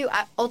 Okay. We'll do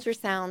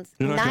ultrasounds.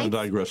 You're not going to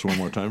nights- digress one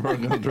more time. We're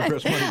going to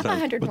digress many times.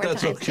 100 but more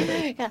that's times.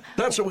 okay. Yeah.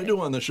 That's what we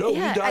do on the show.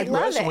 Yeah, we I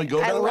love digress and we it. go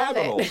I down love rabbit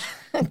it. holes.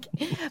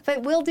 Okay.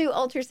 But we'll do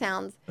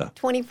ultrasounds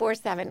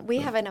 24/7. We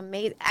have an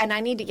amazing, and I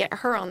need to get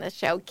her on the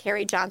show.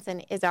 Carrie Johnson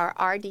is our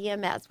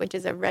RDMS, which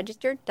is a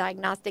registered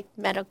diagnostic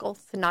medical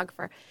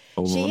sonographer.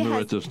 Hold on, She let me has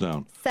write this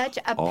down. such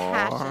a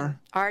passion.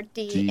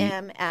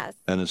 RDMS,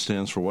 And it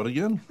stands for what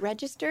again?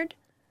 registered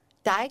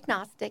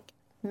diagnostic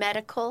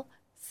medical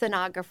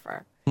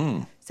sonographer.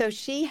 So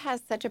she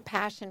has such a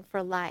passion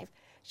for life.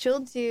 She'll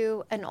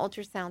do an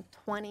ultrasound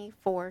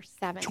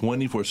 24/7.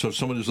 24. So if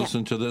somebody's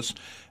listening to this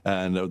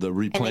and they're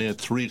replaying at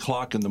 3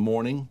 o'clock in the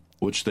morning,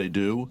 which they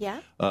do,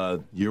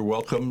 you're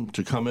welcome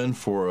to come in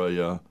for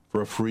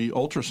a free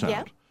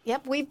ultrasound.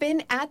 Yep. We've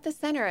been at the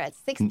center at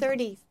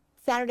 6:30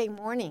 Saturday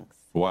mornings.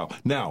 Wow.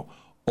 Now,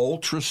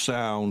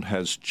 ultrasound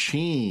has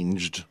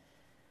changed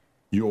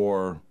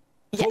your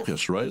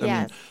focus, right?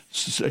 Yes.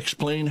 I mean,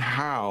 explain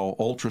how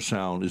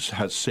ultrasound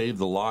has saved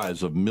the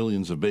lives of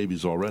millions of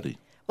babies already.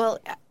 Well,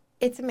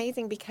 it's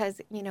amazing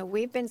because,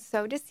 we've been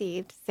so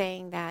deceived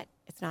saying that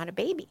it's not a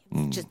baby.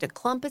 It's just a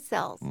clump of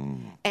cells.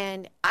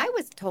 And I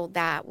was told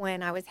that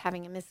when I was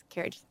having a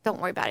miscarriage. Don't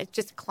worry about it. It's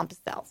just a clump of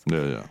cells.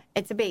 Yeah.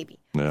 It's a baby.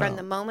 Yeah. From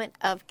the moment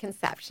of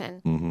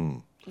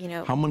conception,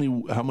 How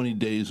many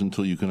days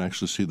until you can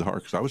actually see the heart?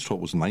 Because I was told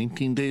it was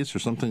 19 days or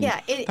something.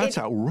 Yeah, That's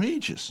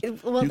outrageous.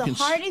 Well, You the can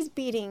heart is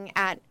beating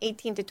at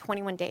 18 to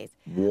 21 days.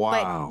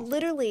 Wow. But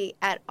literally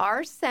at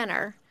our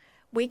center,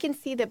 we can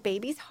see the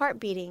baby's heart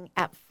beating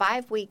at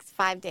 5 weeks,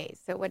 5 days.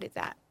 So what is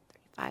that?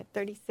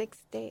 36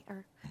 days?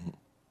 Or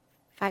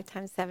 5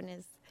 times 7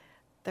 is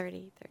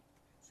 30.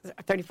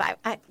 35.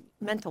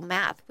 Mental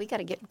math. We got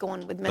to get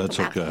going with mental That's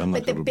math. okay. I'm not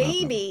But the good with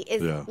math. baby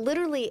is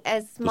literally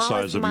as The small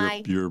size as of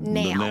my your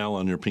nail. the nail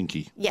on your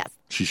pinky. Yes.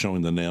 She's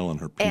showing the nail on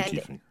her pinky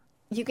And finger.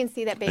 you can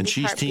see that baby's And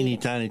she's heart teeny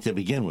beating. tiny to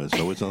begin with,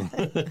 so it's on.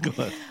 Go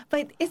ahead.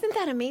 But isn't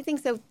that amazing?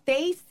 So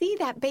they see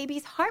that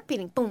baby's heart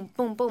beating, boom,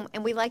 boom, boom.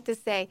 And we like to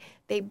say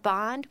they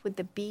bond with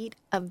the beat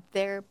of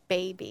their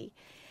baby.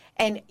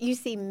 And you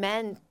see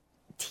men,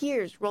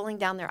 tears rolling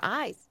down their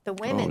eyes. The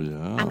women,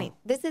 Oh, yeah. I mean,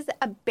 this is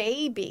a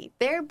baby,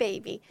 their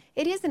baby.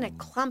 It isn't a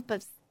clump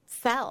of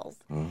cells.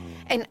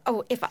 And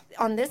if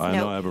on this I note,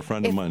 know I have a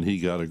friend of mine. He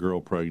got a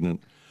girl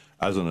pregnant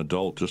as an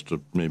adult,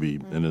 maybe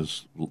in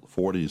his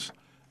 40s.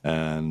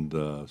 And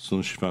as soon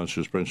as she found out she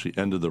was pregnant, she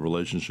ended the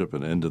relationship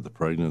and ended the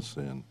pregnancy.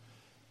 And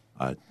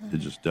it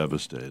just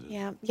devastated.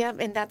 Yeah,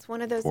 and that's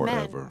one of those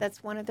Forever. men.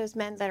 That's one of those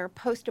men that are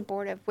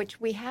post-abortive, which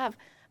we have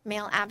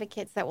male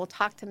advocates that will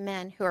talk to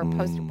men who are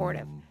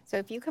post-abortive. So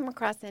if you come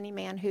across any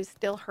man who's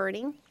still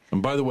hurting,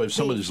 And by the way, if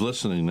somebody's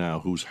listening now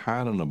who's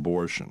had an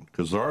abortion,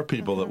 because there are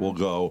people that will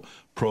go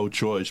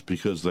pro-choice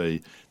because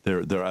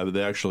they're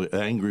actually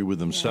angry with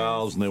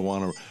themselves and they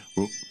want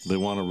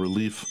a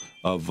relief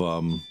of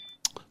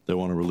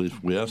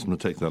We asked them to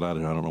take that out of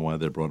here. I don't know why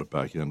they brought it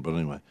back in, but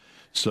anyway.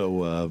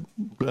 So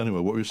anyway,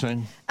 what were you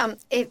saying?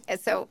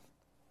 So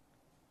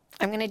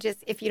I'm going to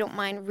just, if you don't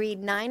mind, read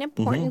 9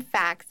 important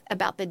facts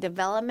about the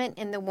development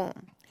in the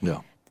womb.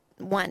 Yeah.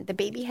 1, the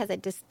baby has a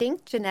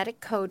distinct genetic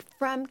code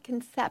from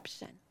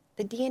conception.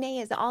 The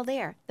DNA is all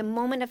there, the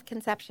moment of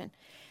conception.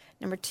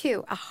 Number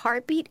 2, a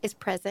heartbeat is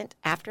present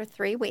after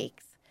 3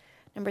 weeks.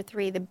 Number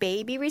 3, the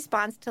baby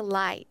responds to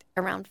light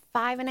around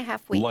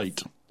 5.5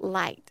 weeks.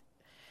 Light.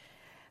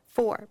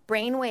 4,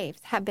 brain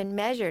waves have been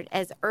measured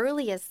as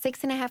early as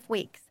 6.5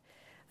 weeks.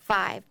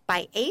 5,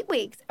 by 8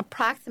 weeks,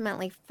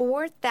 approximately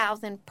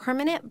 4,000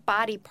 permanent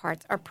body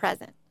parts are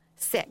present.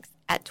 6,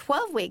 at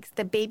 12 weeks,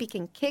 the baby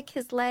can kick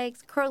his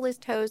legs, curl his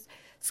toes,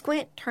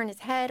 squint, turn his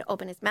head,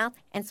 open his mouth,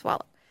 and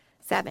swallow.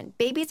 7,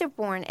 babies are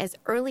born as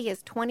early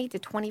as 20 to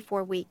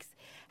 24 weeks,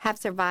 have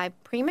survived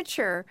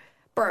premature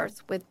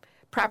births with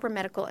proper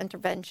medical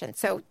intervention.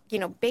 So,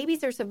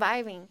 babies are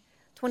surviving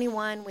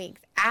 21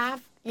 weeks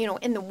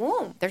in the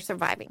womb, they're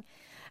surviving.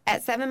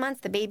 At 7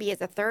 months, the baby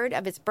is a third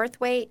of its birth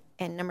weight.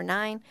 And number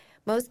 9,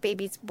 most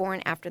babies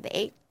born after the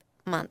 8th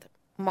month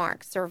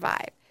mark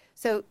survive.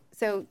 So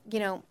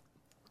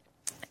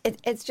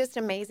it's just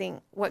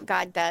amazing what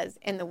God does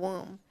in the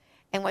womb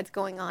and what's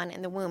going on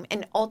in the womb.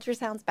 And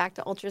back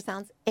to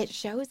ultrasounds, it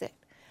shows it.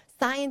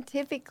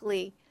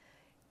 Scientifically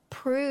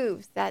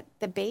proves that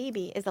the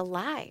baby is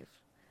alive.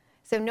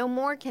 So no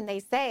more can they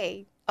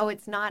say, oh,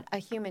 it's not a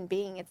human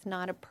being, it's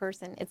not a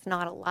person, it's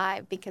not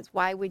alive, because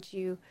why would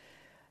you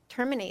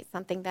terminate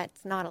something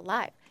that's not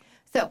alive?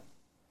 So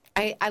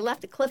I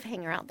left a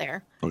cliffhanger out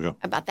there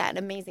about that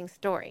amazing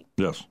story.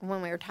 Yes.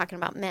 When we were talking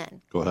about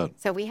men. Go ahead.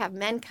 So we have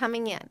men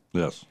coming in.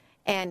 Yes.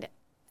 And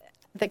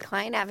the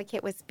client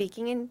advocate was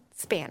speaking in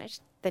Spanish,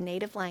 the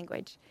native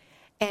language.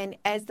 And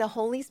as the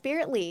Holy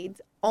Spirit leads,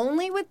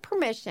 only with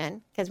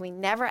permission, because we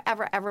never,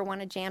 ever, ever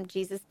want to jam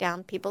Jesus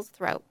down people's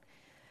throat,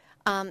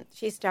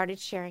 she started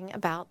sharing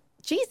about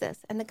Jesus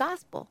and the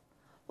gospel.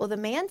 Well, the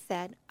man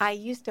said, I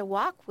used to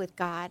walk with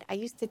God. I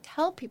used to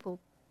tell people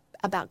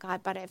about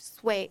God, but I've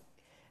swayed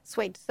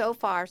so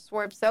far,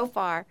 swerved so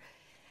far.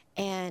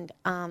 And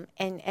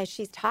as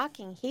she's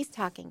talking, he's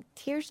talking,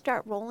 tears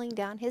start rolling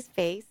down his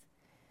face.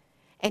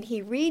 And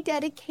he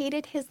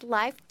rededicated his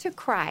life to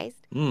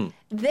Christ.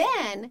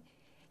 Then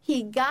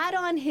he got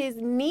on his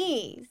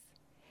knees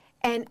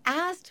and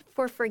asked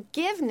for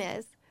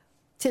forgiveness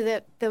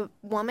to the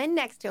woman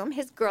next to him,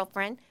 his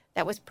girlfriend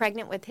that was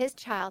pregnant with his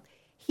child.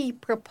 He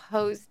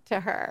proposed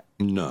to her.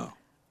 No.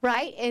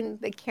 Right in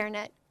the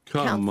CareNet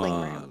Come counseling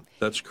on. room.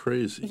 That's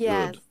crazy.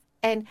 Yes. Good.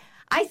 And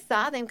I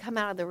saw them come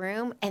out of the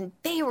room, and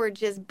they were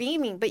just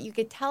beaming, but you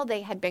could tell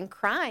they had been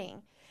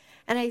crying.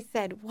 And I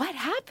said, what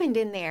happened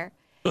in there?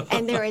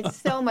 And there is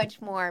so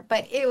much more.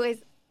 But it was,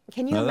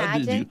 can you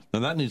imagine?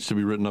 And that needs to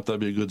be written up.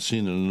 That'd be a good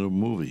scene in a new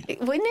movie.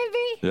 Wouldn't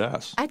it be?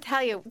 Yes. I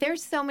tell you,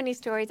 there's so many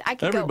stories. I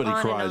could Everybody go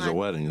on cries and on. at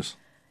weddings.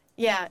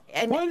 Yeah.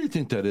 And Why do you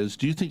think that is?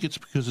 Do you think it's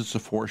because it's a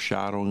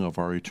foreshadowing of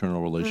our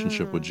eternal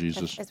relationship with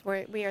Jesus? it's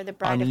where we are the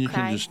bride of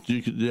Christ.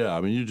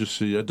 you just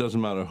see, it doesn't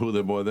matter who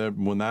they boy,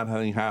 when that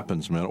thing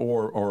happens, man,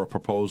 or a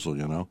proposal,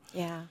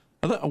 Yeah.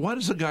 Why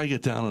does the guy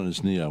get down on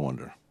his knee, I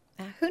wonder?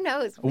 Who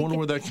knows? I wonder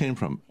where that came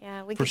from.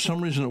 Yeah, For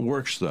some reason, it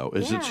works, though.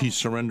 Is it he's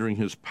surrendering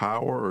his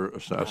power or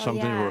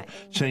something, or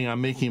saying, I'm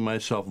making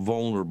myself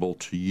vulnerable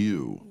to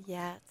you?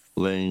 Yes.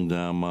 Laying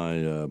down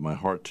my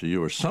heart to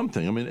you or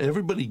something. I mean,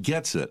 everybody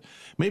gets it.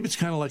 Maybe it's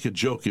kind of like a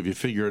joke. If you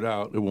figure it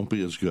out, it won't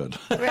be as good.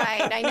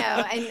 Right, I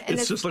know. And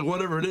it's just like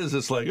whatever it is,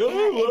 it's like,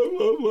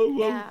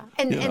 yeah.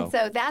 And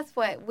so that's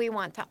what we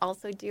want to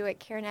also do at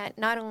CareNet,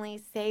 not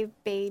only save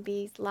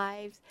babies'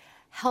 lives,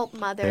 help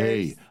mothers.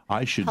 Hey,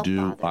 I should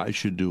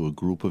do a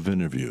group of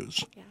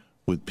interviews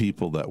with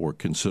people that were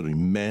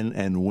considering men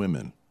and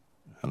women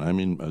and I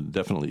mean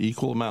definitely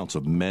equal amounts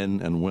of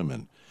men and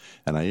women,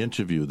 and I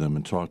interview them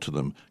and talk to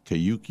them. Okay,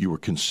 you were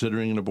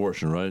considering an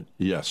abortion, right?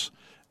 Yes.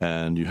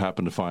 And you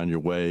happened to find your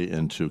way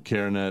into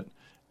CareNet,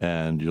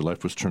 and your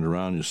life was turned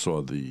around. You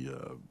saw the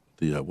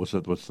what's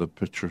the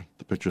picture?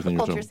 The picture thing.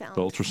 Ultrasound.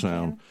 The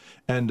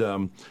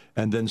ultrasound,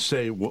 and then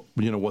say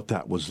what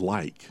that was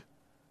like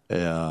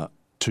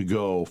to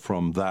go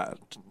from that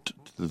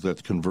to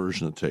that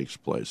conversion that takes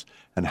place,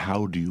 and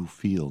how do you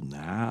feel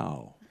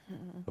now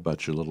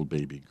about your little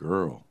baby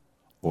girl,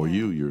 or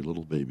your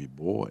little baby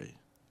boy,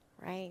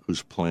 right?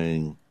 Who's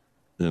playing,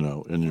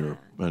 in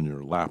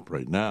your lap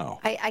right now.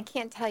 I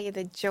can't tell you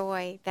the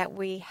joy that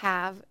we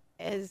have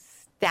as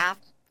staff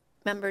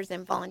members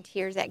and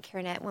volunteers at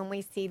CareNet when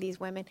we see these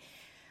women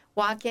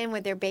walk in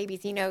with their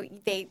babies.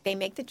 They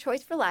make the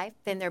choice for life,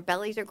 then their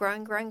bellies are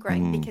growing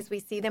because we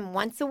see them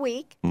once a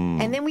week,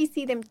 and then we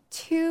see them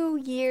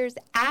 2 years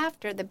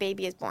after the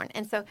baby is born.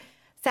 And so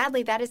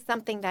sadly, that is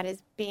something that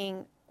is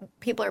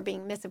people are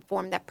being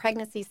misinformed, that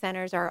pregnancy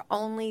centers are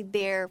only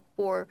there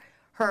for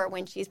her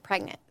when she's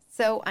pregnant.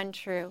 So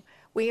untrue.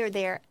 We are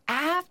there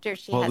after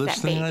she has that baby. Well,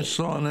 this thing I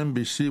saw on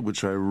NBC,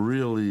 which I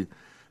really...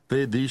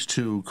 these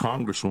two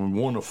congresswomen,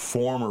 one a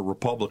former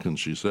Republican,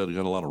 she said, you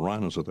got a lot of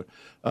rhinos out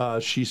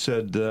there. She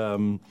said, they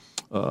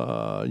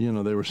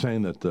were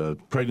saying that the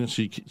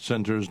pregnancy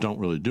centers don't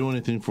really do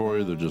anything for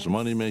you. They're just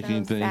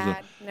money-making things.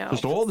 Sad. No,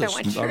 just all this.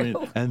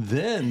 so and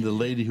then the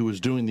lady who was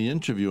doing the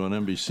interview on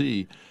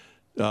NBC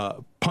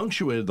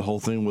punctuated the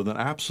whole thing with an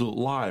absolute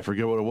lie. I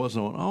forget what it was.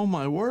 And I went, oh,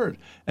 my word.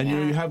 And,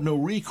 you have no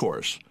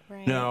recourse.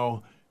 Right.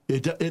 Now,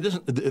 it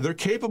isn't. They're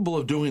capable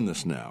of doing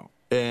this now.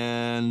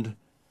 And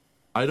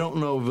I don't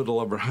know if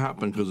it'll ever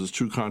happen because it's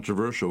too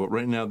controversial, but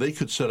right now they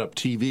could set up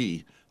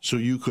TV so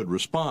you could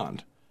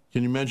respond.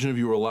 Can you imagine if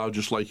you were allowed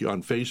just like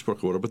on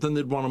Facebook or whatever? But then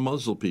they'd want to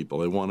muzzle people.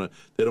 They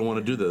don't want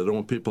to do that. They don't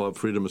want people to have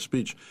freedom of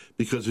speech.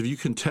 Because if you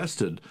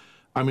contested,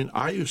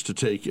 I used to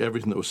take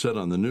everything that was said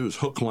on the news,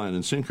 hook, line,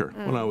 and sinker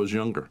when I was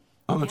younger.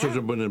 I'm not talking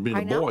about being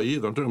a boy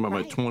either. I'm talking about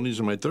my 20s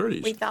and my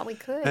 30s. We thought we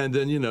could. And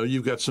then,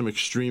 you've got some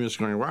extremists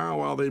going,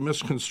 wow, they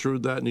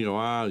misconstrued that. And you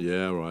go,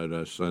 yeah, right.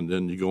 And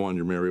then you go on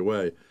your merry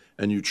way.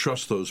 And you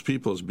trust those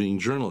people as being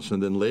journalists.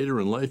 And then later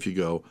in life you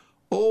go,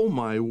 oh,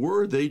 my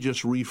word, they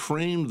just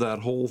reframed that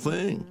whole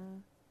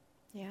thing.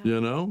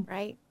 Yeah.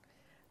 Right.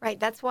 Right.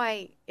 That's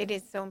why it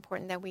is so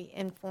important that we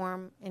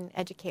inform and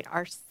educate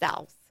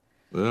ourselves.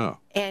 Yeah.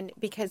 And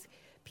because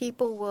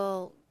people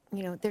will,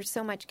 there's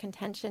so much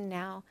contention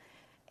now,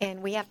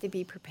 and we have to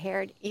be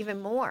prepared even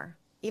more.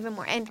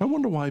 And I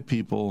wonder why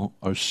people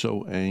are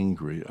so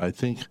angry. I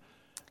think...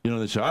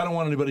 they say, I don't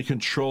want anybody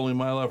controlling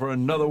my life or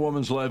another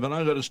woman's life, and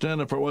I've got to stand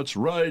up for what's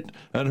right,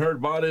 and her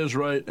body is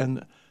right.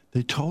 And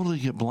they totally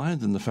get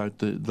blind in the fact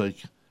that,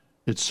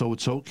 it's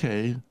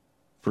okay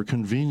for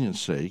convenience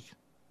sake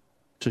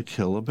to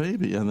kill a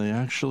baby. And they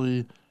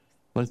actually,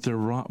 their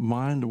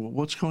mind,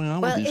 what's going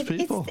on with these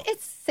people?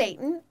 It's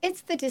Satan.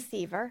 It's the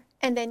deceiver.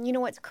 And then you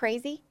know what's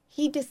crazy?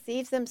 He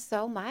deceives them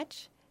so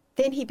much,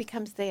 then he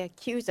becomes the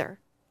accuser.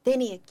 Then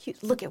he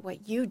accused, look at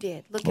what you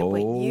did. Look at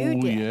what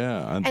you did.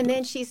 Yeah. And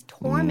then she's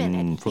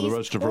tormented. For the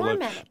rest of her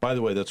life. By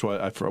the way, that's why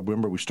I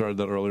remember we started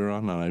that earlier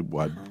on, and I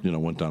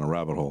went down a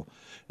rabbit hole.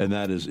 And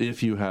that is,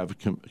 if you have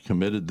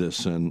committed this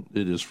sin,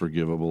 it is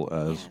forgivable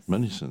as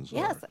many sins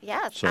are.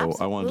 Yes, so absolutely.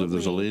 I wanted, if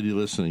there's a lady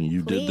listening,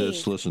 you did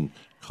this, listen,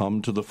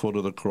 come to the foot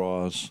of the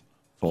cross,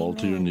 fall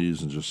to your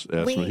knees, and just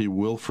ask him. He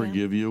will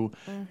forgive you.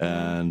 Mm-hmm.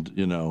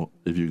 And,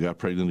 if you got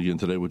pregnant again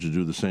today, would you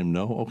do the same?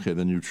 No? Okay,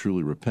 then you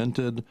truly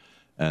repented.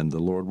 And the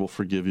Lord will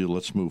forgive you.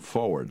 Let's move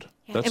forward.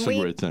 Yeah. That's the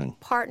great thing. We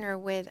partner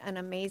with an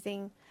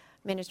amazing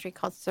ministry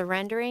called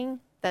Surrendering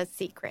the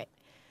Secret.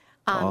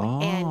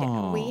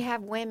 And we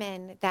have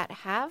women that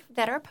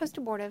are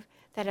post-abortive,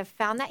 that have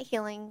found that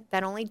healing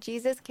that only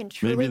Jesus can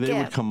truly give. Maybe they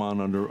would come on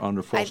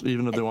under false,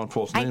 even if they want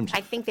false names.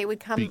 I think they would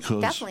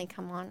definitely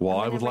come on. Well,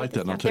 I would like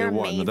that, and I'll tell you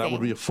what. Now, that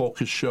would be a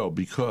focus show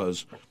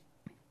because,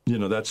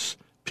 that's...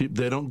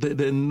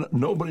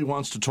 nobody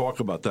wants to talk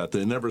about that.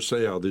 They never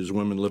say how these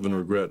women live in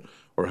regret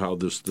or how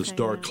this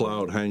dark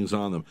cloud hangs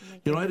on them.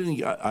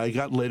 I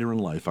got later in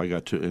life, I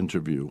got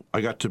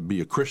to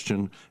be a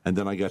Christian, and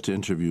then I got to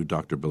interview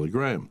Dr. Billy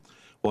Graham.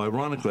 Well,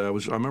 ironically, I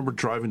remember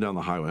driving down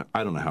the highway.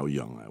 I don't know how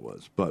young I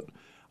was, but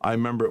I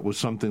remember it was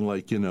something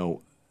like,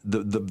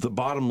 the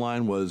bottom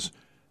line was,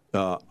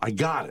 I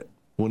got it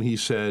when he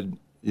said,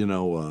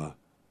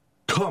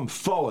 come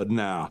forward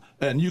now,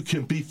 and you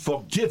can be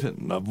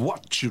forgiven of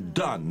what you've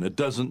done. It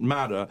doesn't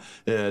matter.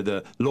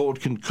 The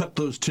Lord can cut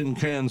those tin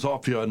cans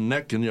off your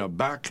neck and your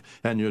back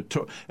and your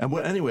toe. And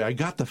anyway, I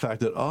got the fact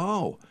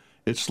that,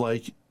 it's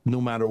like no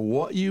matter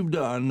what you've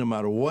done, no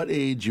matter what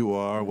age you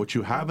are, what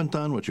you haven't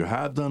done, what you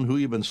have done, who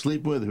you've been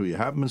sleeping with, who you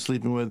haven't been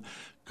sleeping with,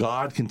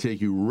 God can take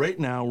you right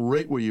now,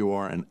 right where you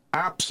are, and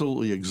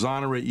absolutely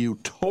exonerate you,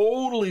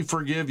 totally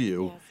forgive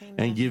you,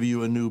 and give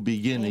you a new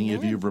beginning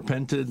if you've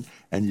repented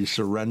and you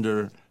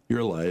surrender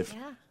your life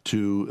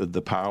to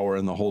the power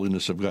and the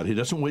holiness of God. He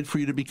doesn't wait for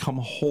you to become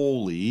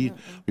holy.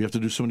 We have to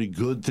do so many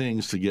good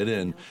things to get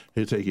in.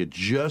 He'll take it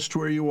just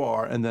where you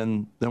are, and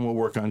then we'll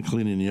work on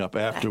cleaning you up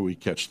after we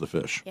catch the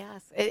fish.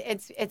 Yes,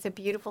 it's a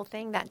beautiful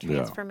thing, that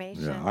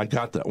transformation. Yeah, I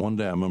got that one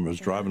day. I remember I was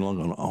driving along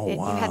going, oh,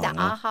 wow. You had that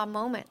aha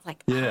moment.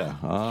 Like, yeah,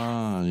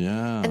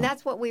 yeah. And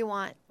that's what we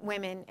want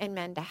women and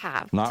men to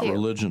have, Not too.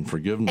 religion,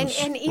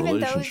 forgiveness, and even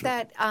those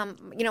relationship.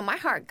 that, my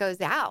heart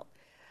goes out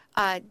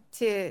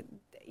to,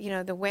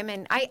 the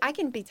women. I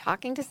can be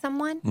talking to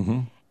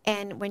someone,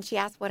 and when she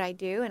asks what I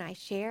do and I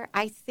share,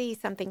 I see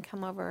something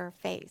come over her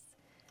face.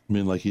 I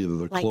mean, like either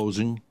they're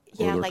closing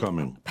or they're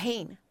coming.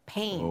 Pain.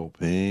 Oh,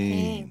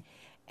 pain.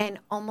 And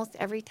almost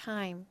every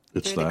time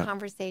through the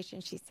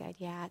conversation, she said,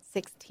 yeah, at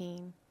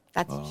 16.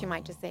 That's what she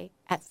might just say,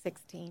 at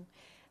 16.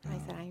 And I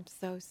said, I am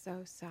so,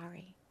 so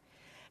sorry.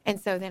 And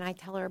so then I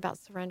tell her about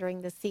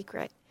Surrendering the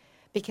Secret,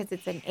 because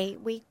it's an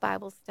 8-week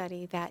Bible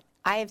study that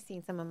I have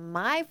seen some of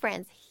my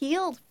friends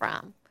healed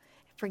from.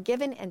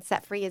 Forgiven and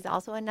Set Free is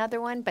also another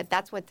one, but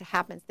that's what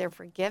happens. They're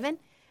forgiven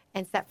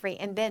and set free,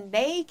 and then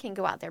they can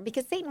go out there,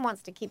 because Satan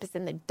wants to keep us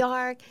in the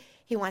dark.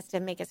 He wants to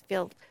make us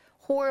feel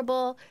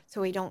horrible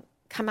so we don't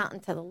come out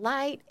into the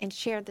light and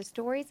share the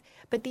stories.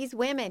 But these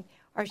women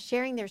are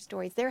sharing their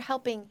stories. They're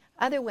helping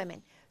other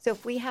women. So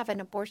if we have an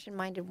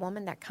abortion-minded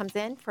woman that comes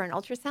in for an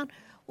ultrasound,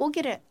 we'll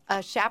get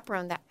a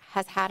chaperone that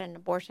has had an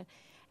abortion,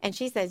 and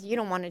she says, you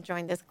don't want to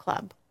join this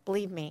club,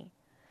 believe me.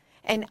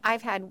 And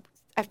I've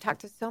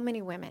talked to so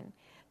many women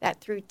that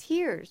through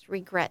tears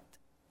regret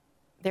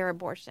their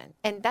abortion.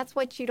 And that's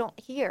what you don't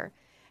hear.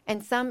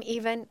 And some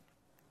even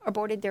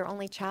aborted their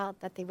only child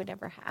that they would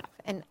ever have.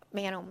 And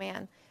man, oh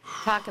man,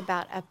 talk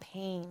about a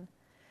pain.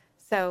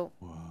 So,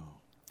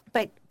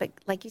 but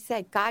like you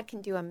said, God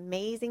can do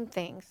amazing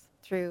things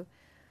through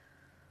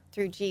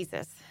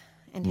Jesus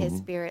and his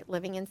Spirit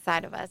living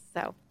inside of us.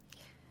 So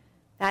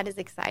that is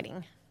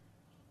exciting.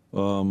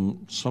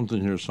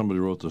 Something here, somebody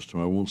wrote this to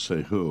me, I won't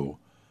say who.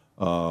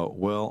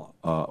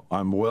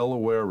 I'm well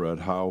aware, Red,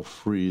 how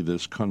free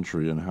this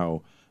country and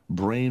how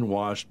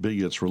brainwashed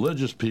bigots,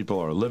 religious people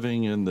are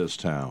living in this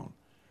town.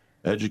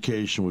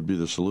 Education would be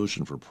the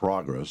solution for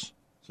progress.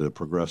 So the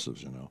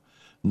progressives,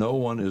 No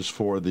one is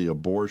for the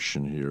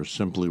abortion here.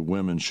 Simply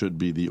women should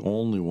be the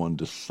only one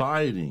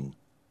deciding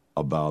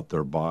about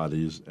their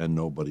bodies and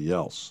nobody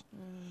else.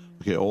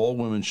 Okay, all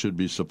women should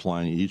be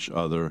supplying each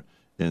other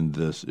in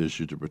this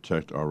issue to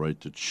protect our right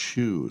to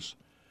choose.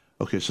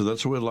 Okay, so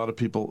that's the way a lot of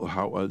people,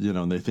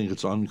 and they think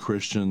it's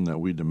unchristian that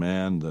we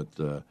demand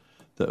that,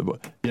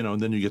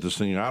 and then you get this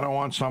thing, I don't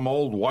want some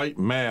old white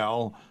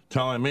male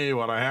telling me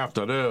what I have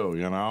to do,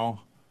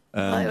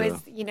 And, it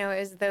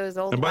was those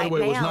old white males. And by the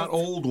way, it was not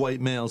old white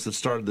males that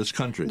started this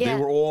country. Yeah.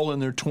 They were all in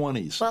their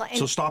 20s. Well,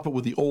 so stop it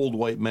with the old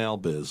white male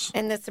biz.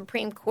 And the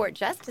Supreme Court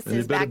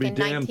justices back in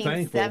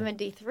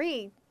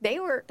 1973, they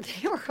were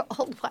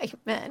old white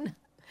men.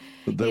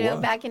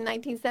 Back in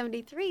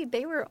 1973,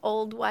 they were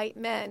old white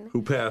men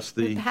who passed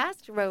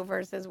Roe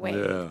versus Wade.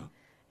 Yeah.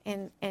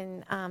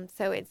 And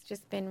so it's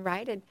just been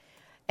righted.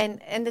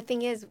 And the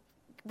thing is,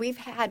 we've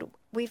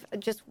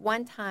just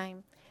one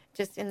time,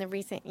 just in the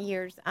recent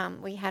years,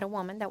 we had a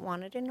woman that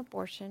wanted an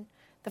abortion.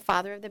 The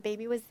father of the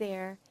baby was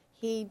there.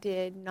 He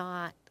did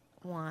not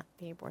want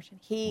the abortion.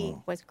 He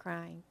was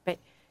crying, but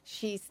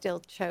she still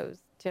chose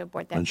to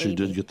abort that baby. And she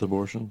did get the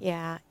abortion?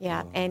 Yeah.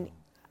 And,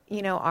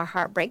 our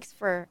heart breaks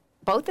for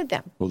both of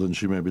them. Well, then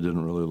she maybe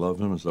didn't really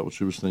love him. Is that what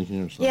she was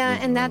thinking or something? Yeah,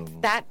 and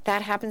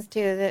that happens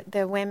too.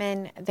 The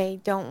women, they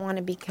don't want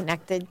to be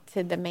connected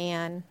to the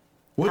man.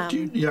 I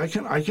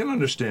can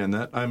understand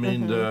that. I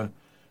mean,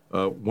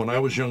 when I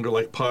was younger,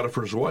 like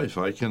Potiphar's wife,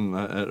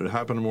 it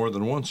happened more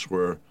than once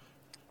where,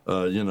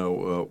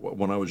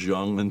 when I was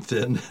young and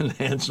thin and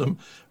handsome,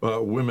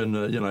 women,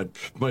 I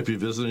might be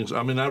visiting.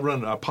 I mean, I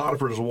run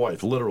Potiphar's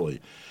wife, literally.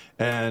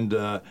 And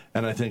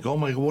I think, oh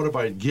my God, what if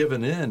I had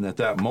given in at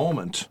that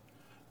moment?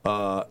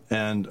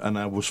 And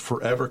I was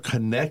forever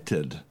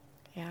connected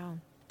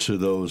to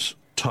those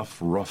tough,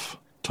 rough,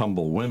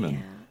 tumble women.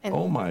 Yeah. And,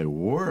 oh my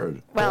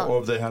word! Well, or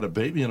if they had a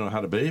baby, and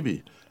that's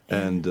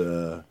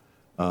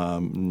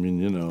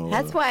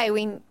why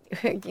we,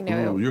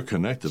 you're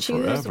connected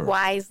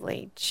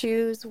forever.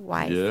 Choose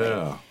wisely.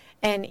 Yeah.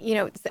 And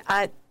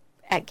at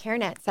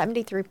CareNet,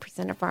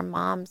 73% of our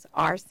moms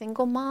are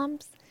single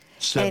moms.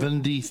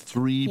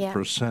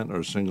 73%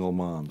 are single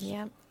moms.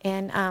 Yeah.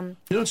 And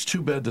it's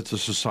too bad that the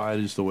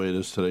society's the way it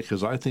is today,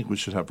 because I think we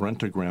should have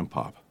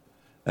rent-a-grandpop.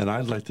 And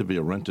I'd like to be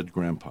a rented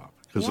grandpa,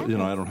 because, I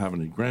don't have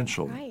any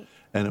grandchildren. Right.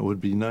 And it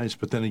would be nice.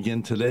 But then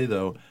again, today,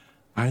 though,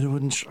 I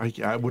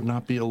would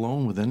not be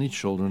alone with any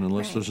children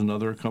unless there's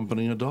another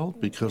accompanying adult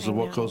because of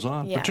what goes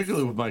on,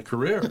 particularly with my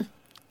career.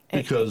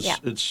 Because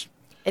it's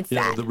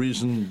the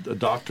reason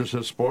doctors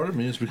have supported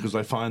me is because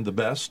I find the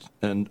best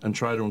and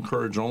try to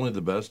encourage only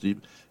the best.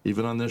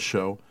 Even on this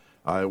show,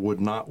 I would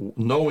not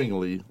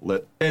knowingly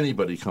let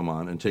anybody come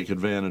on and take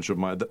advantage of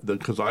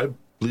because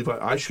believe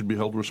I should be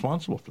held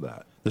responsible for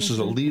that. This is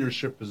a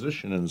leadership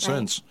position in a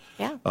sense.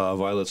 Yeah. If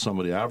I let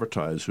somebody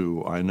advertise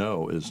who I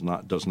know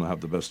doesn't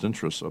have the best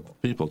interests of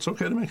people, it's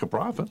okay to make a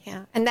profit.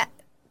 Yeah, and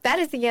that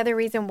is the other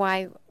reason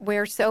why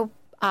we're so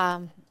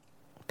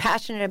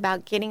passionate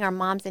about getting our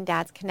moms and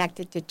dads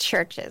connected to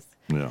churches.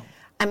 Yeah.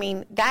 I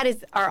mean, that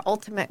is our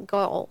ultimate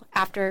goal.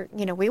 After,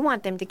 we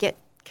want them to get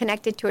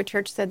connected to a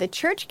church so the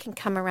church can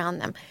come around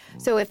them.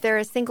 So if they're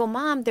a single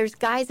mom, there's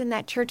guys in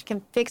that church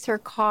can fix her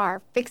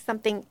car, fix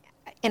something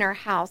in her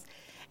house.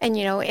 And,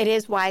 it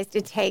is wise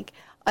to take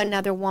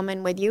another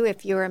woman with you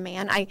if you're a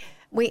man.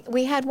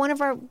 We had one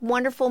of our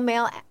wonderful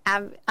male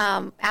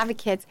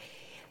advocates.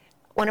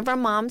 One of our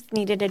moms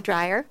needed a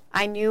dryer.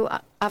 I knew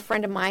a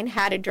friend of mine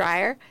had a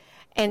dryer.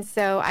 And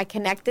so I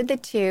connected the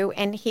two,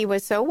 and he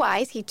was so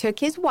wise. He took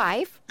his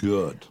wife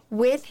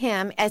with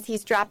him as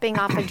he's dropping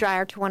off a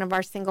dryer to one of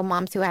our single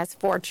moms who has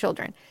 4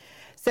 children.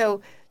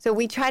 So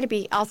we try to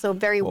be also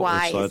very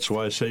wise. That's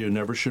why I say you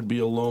never should be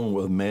alone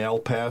with a male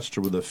pastor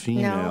with a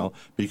female,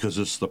 because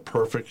it's the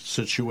perfect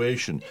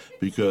situation.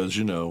 Because,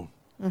 you know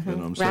what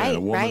I'm saying? A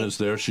woman is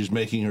there. She's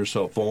making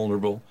herself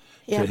vulnerable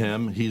to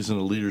him. He's in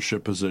a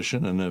leadership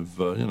position, and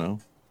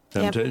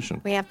temptation.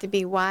 We have to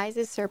be wise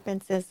as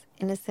serpents, as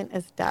innocent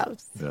as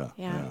doves.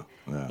 Yeah.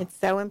 It's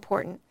so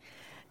important.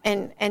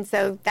 And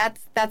so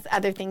that's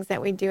other things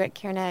that we do at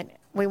CareNet.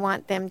 We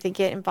want them to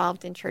get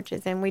involved in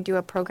churches, and we do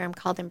a program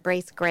called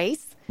Embrace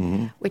Grace,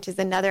 which is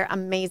another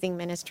amazing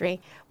ministry.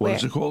 What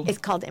is it called? It's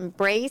called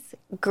Embrace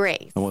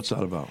Grace. And what's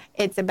that about?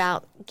 It's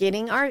about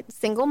getting our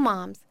single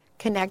moms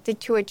connected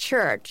to a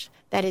church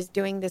that is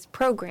doing this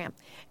program.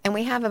 And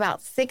we have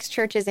about 6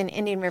 churches in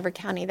Indian River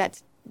County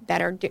that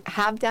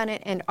have done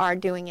it and are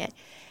doing it.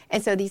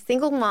 And so these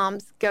single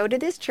moms go to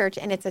this church,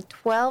 and it's a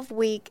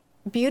 12-week,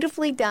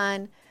 beautifully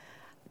done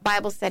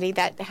Bible study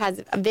that has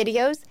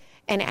videos,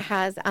 and it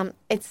has,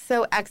 it's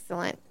so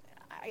excellent.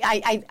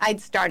 I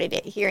started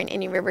it here in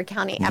Indian River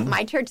County at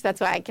my church. That's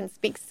why I can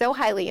speak so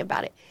highly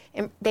about it.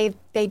 And they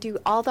do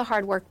all the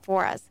hard work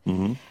for us.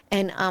 And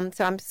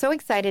so I'm so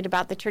excited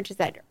about the churches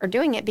that are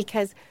doing it,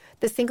 because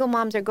the single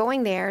moms are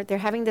going there. They're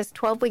having this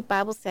 12-week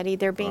Bible study.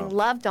 They're being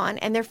loved on,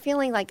 and they're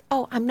feeling like,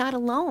 oh, I'm not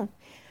alone.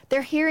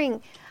 They're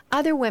hearing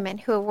other women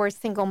who were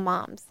single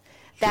moms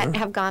that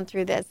have gone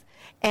through this,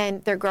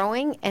 and they're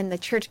growing, and the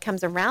church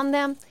comes around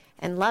them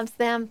and loves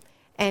them,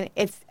 and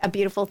it's a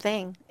beautiful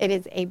thing. It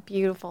is a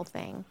beautiful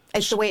thing.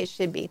 It's the way it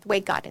should be, the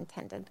way God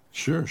intended.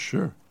 Sure.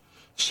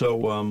 So,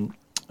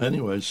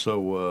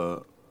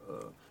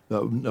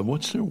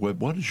 what's their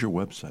what is your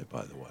website,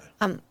 by the way?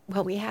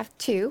 Well, we have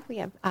 2. We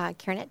have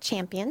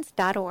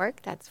CareNetChampions.org.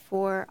 That's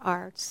for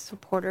our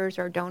supporters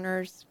or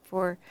donors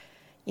for,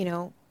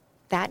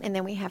 that. And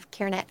then we have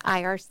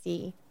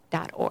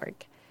CareNetIRC.org.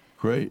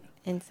 Great.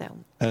 And so.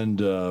 And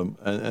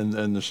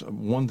this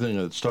one thing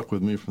that stuck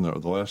with me from the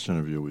last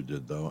interview we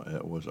did, though,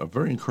 I'm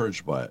very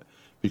encouraged by it,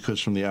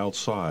 because from the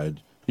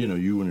outside, you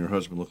and your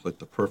husband look like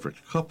the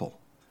perfect couple.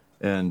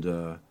 And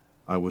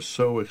I was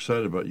so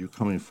excited about you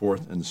coming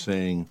forth and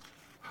saying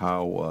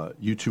how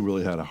you two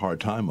really had a hard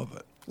time of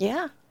it.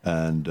 Yeah.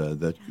 And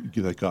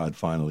that God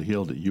finally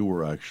healed it. You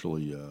were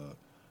actually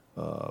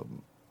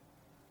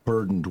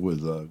burdened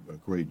with a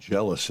great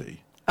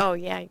jealousy. Oh,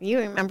 yeah. You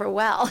remember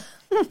well.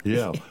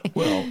 Yeah.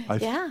 Well,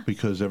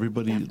 because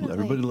everybody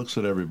looks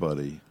at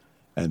everybody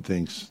and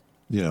thinks,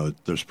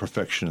 there's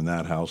perfection in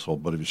that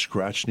household. But if you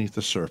scratch beneath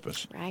the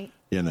surface, right,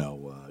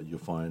 you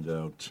find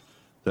out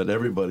that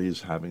everybody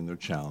is having their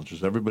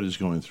challenges. Everybody's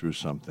going through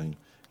something.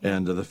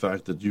 And the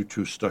fact that you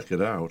two stuck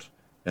it out,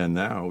 and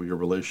now your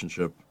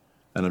relationship,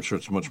 and I'm sure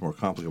it's much more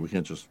complicated. We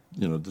can't just,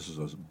 this is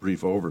a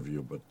brief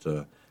overview, but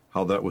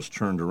how that was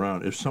turned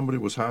around. If somebody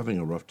was having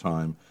a rough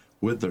time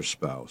with their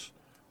spouse,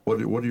 what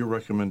are your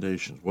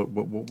recommendations? What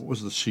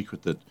was the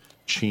secret that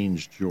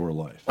changed your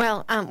life?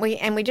 Well,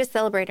 we just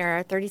celebrated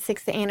our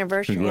 36th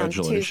anniversary on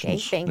Tuesday.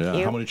 Thank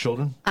you. How many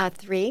children?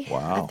 3.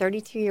 Wow. A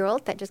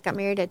 32-year-old that just got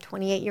married, a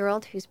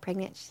 28-year-old who's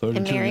pregnant 32,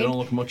 and married. You don't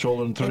look much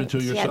older than 32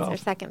 yourself. She has her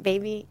second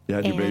baby. You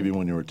had your baby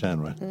when you were 10,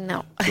 right?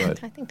 No. I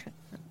think.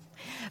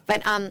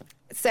 But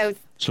so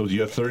you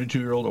have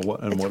 32-year-old or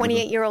what? And a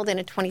 28-year-old and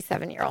a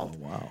 27-year-old. Oh,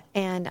 wow.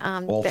 And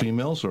all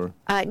females or?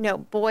 No,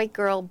 boy,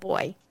 girl,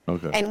 boy.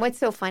 Okay. And what's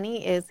so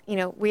funny is,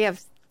 we have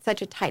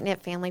such a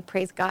tight-knit family,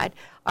 praise God.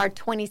 Our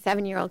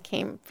 27-year-old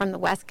came from the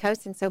West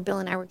Coast, and so Bill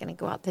and I were going to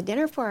go out to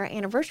dinner for our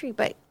anniversary,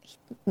 but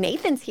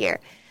Nathan's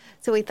here.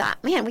 So we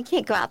thought, man, we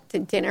can't go out to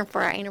dinner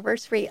for our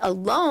anniversary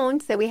alone.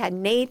 So we had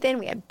Nathan,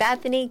 we had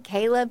Bethany,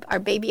 Caleb, our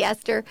baby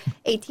Esther,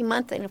 18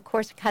 months, and, of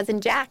course,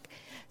 cousin Jack.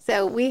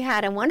 So we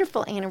had a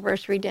wonderful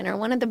anniversary dinner,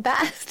 one of the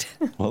best.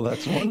 Well,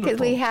 that's wonderful. Because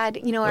we had,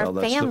 our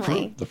that's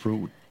family. The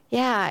fruit.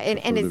 Yeah,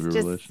 and it's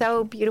just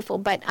so beautiful.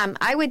 But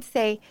I would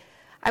say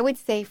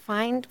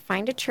find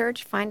a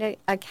church, find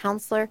a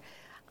counselor,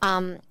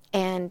 and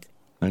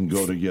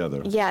go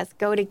together. Yes,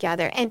 go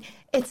together. And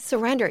it's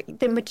surrender.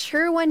 The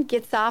mature one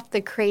gets off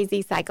the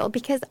crazy cycle,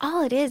 because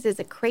all it is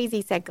a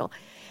crazy cycle.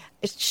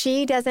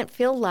 she doesn't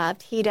feel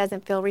loved, he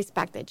doesn't feel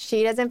respected.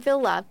 She doesn't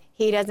feel loved,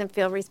 he doesn't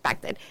feel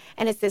respected.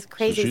 And it's this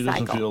crazy cycle. So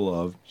she doesn't feel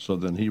loved, so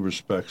then he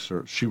respects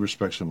her. She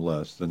respects him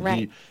less. Then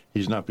right.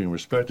 he's not being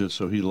respected,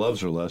 so he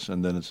loves her less.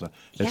 And then it's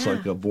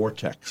like a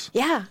vortex.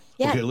 Yeah.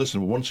 Okay,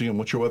 listen, once again,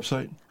 what's your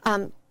website?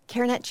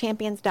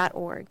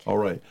 CareNetChampions.org. All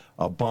right.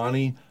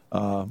 Bonnie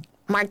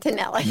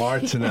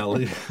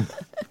Martinelli.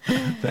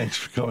 Thanks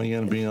for coming in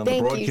and being on the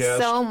broadcast. Thank you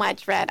so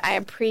much, Red. I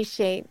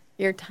appreciate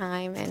your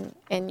time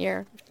and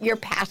your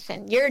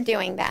passion. You're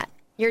doing that.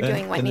 You're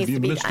doing what needs to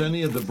be done. And if you missed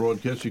any of the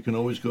broadcasts, you can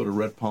always go to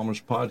Rhett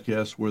Palmer's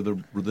podcast where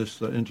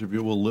this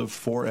interview will live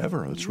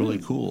forever. It's really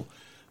cool.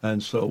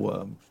 And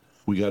so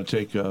we got to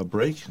take a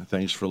break.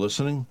 Thanks for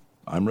listening.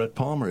 I'm Rhett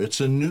Palmer.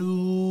 It's a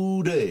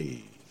new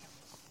day.